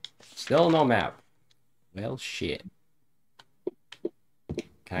 Still no map. Well, shit.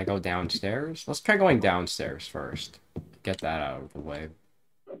 Can I go downstairs? Let's try going downstairs first. Get that out of the way.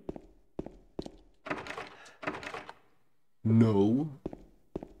 No.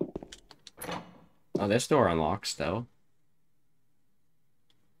 Oh, this door unlocks, though.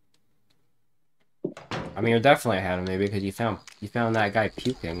 I mean, you're definitely ahead of me because you found that guy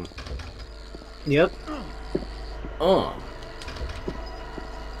puking. Yep. Oh.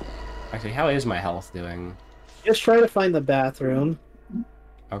 Actually, how is my health doing? Just try to find the bathroom.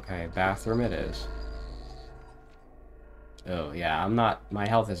 Okay, bathroom it is. Oh, yeah, my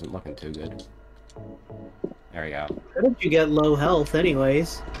health isn't looking too good. There we go. How did you get low health,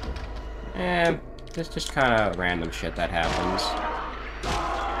 anyways? Eh, just kind of random shit that happens.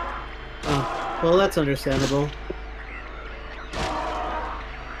 Oh, well, that's understandable.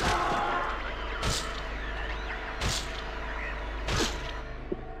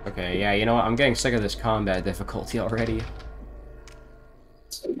 Okay, yeah, you know what? I'm getting sick of this combat difficulty already.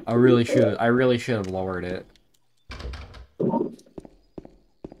 I really should have lowered it.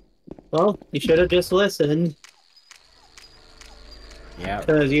 Well, you should have just listened. Yeah.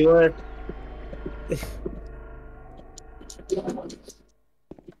 Because you were...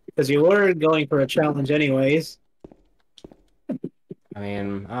 Because you were going for a challenge anyways. I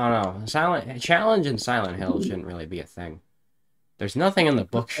mean, I don't know. Challenge in Silent Hill shouldn't really be a thing. There's nothing in the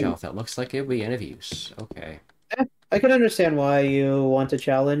bookshelf that looks like it would be of use. Okay. I can understand why you want a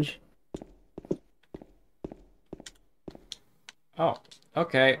challenge. Oh,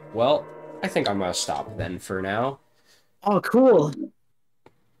 okay. Well, I think I'm gonna stop then for now. Oh, cool.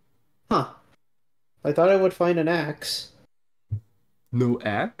 Huh. I thought I would find an axe. No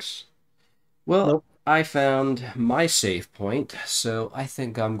axe? Well, Nope. I found my save point, so I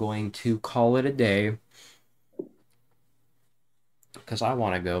think I'm going to call it a day. Because I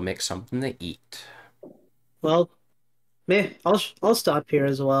want to go make something to eat. Well, I'll stop here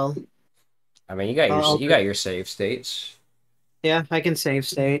as well. I mean, you got I'll- you got your save states. Yeah, I can save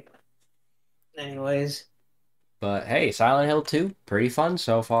state. Anyways. But hey, Silent Hill 2, pretty fun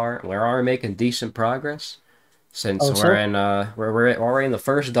so far. We're already making decent progress since Oh, we're in we're already in the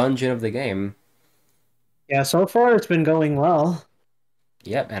first dungeon of the game. Yeah, so far it's been going well.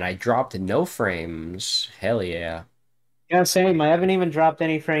 Yep, and I dropped no frames. Hell yeah. Yeah, same. I haven't even dropped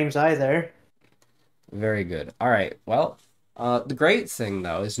any frames either. Very good. All right. Well, the great thing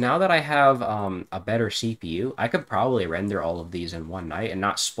though is now that I have a better CPU, I could probably render all of these in one night and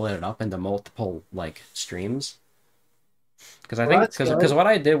not split it up into multiple like streams. Because I Well, think that's because good. what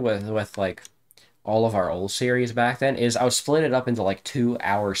I did with like all of our old series back then is I would split it up into like 2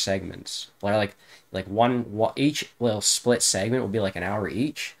 hour segments. Like one each little split segment would be like an hour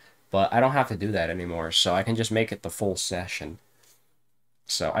each, but I don't have to do that anymore, so I can just make it the full session.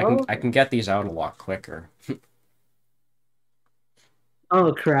 So Oh, I can get these out a lot quicker.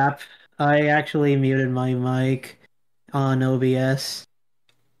 oh crap. I actually muted my mic on OBS.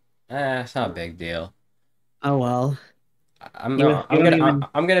 It's not a big deal. Oh well. I'm You no, you don't even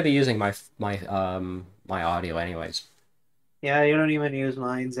I'm gonna be using my audio anyways. yeah, you don't even use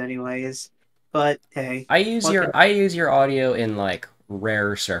mines anyways. But hey, I use your audio in like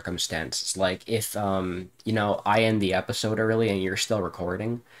rare circumstances, like if you know I end the episode early and you're still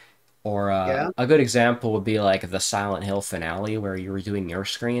recording, or yeah. a good example would be like the Silent Hill finale where you were doing your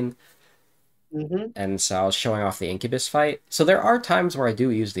screen, Mm-hmm. and so I was showing off the Incubus fight. So there are times where I do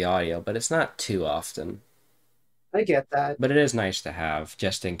use the audio, but it's not too often. I get that. But it is nice to have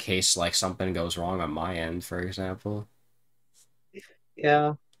just in case like something goes wrong on my end, for example.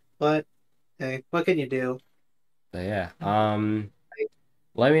 Yeah. But hey, what can you do? But yeah,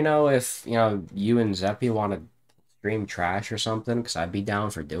 let me know if you know you and Zeppy want to stream trash or something, because I'd be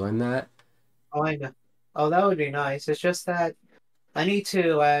down for doing that. Oh, I know. Oh, that would be nice. It's just that I need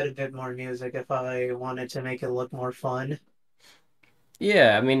to add a bit more music if I wanted to make it look more fun.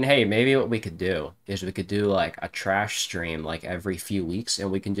 Yeah, I mean, hey, maybe what we could do is we could do like a trash stream like every few weeks,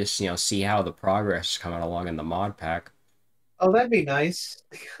 and we can just you know see how the progress is coming along in the mod pack. Oh, that'd be nice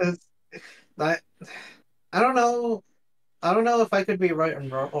because I I don't know. I don't know if I could be right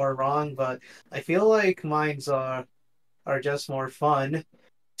or wrong, but I feel like mine's are just more fun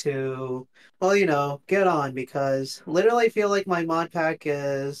to, well, get on because literally feel like my mod pack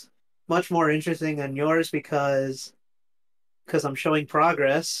is much more interesting than yours because I'm showing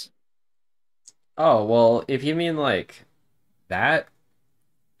progress. Oh, well, if you mean like that,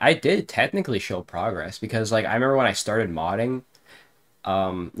 I did technically show progress because like I remember when I started modding,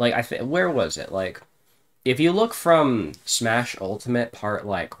 like where was it? Like if you look from Smash Ultimate part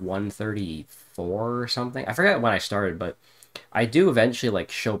like 134 or something, I forget when I started, but I do eventually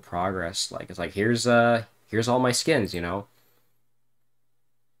like show progress. Like it's like here's all my skins, you know.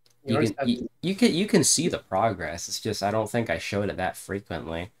 You Yours can have, you can see the progress. It's just I don't think I showed it that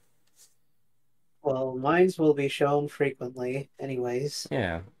frequently. well, mine's will be shown frequently, anyways.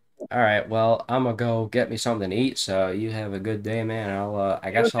 Yeah. All right. Well, I'm gonna go get me something to eat. So you have a good day, man.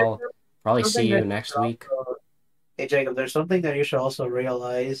 I guess There's I'll probably see something that you you next should week. also, hey Jacob, there's something that you should also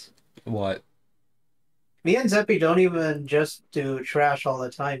realize. What? Me and Zeppy don't even just do trash all the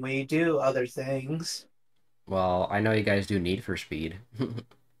time. We do other things. Well, I know you guys do Need for Speed.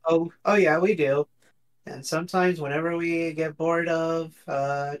 Oh yeah, we do. And sometimes whenever we get bored of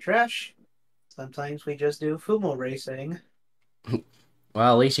trash, sometimes we just do Fumo racing.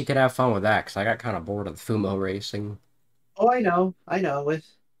 Well, at least you could have fun with that, because I got kind of bored of Fumo racing. Oh, I know. With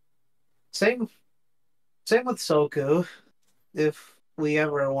same same with Soku. If we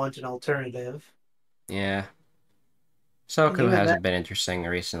ever want an alternative, Yeah. and Soku even hasn't been interesting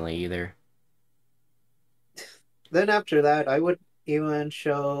recently either. then after that, I would even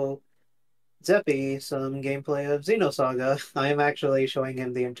show Zeppy some gameplay of Xenosaga. I am actually showing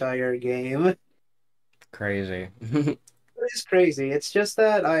him the entire game. Crazy. It's crazy. It's just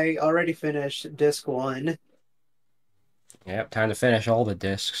that I already finished disc one. Yep, time to finish all the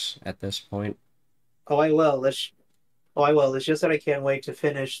discs at this point. Oh, I will. Oh, I will. It's just that I can't wait to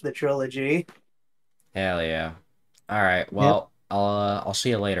finish the trilogy. Hell yeah. All right. Yep. Well, I'll see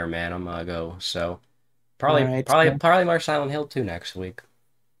you later, man. I'm gonna go. So All probably right. probably So, probably more Silent Hill 2 next week.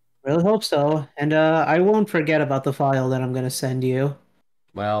 really hope so. And I won't forget about the file that I'm gonna send you.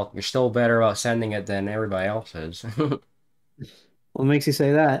 Well, you're still better about sending it than everybody else is. What makes you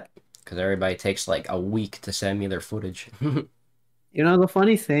say that? Because everybody takes like a week to send me their footage. The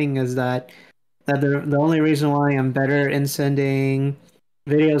funny thing is that the only reason why I'm better in sending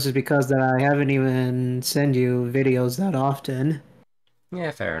videos is because that I haven't even send you videos that often.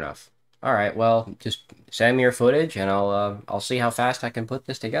 Yeah, fair enough. All right, well, just send me your footage and I'll see how fast I can put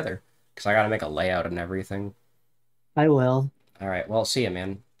this together because I gotta make a layout and everything. I will. All right, well, see you,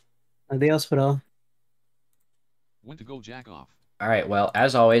 man. Adios, bro. When to go jack off. All right, well,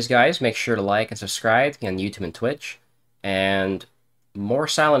 as always, guys, make sure to like and subscribe on YouTube and Twitch, and more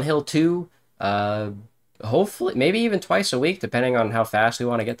Silent Hill 2. Hopefully, maybe even twice a week, depending on how fast we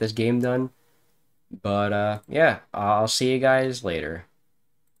want to get this game done. But yeah, I'll see you guys later.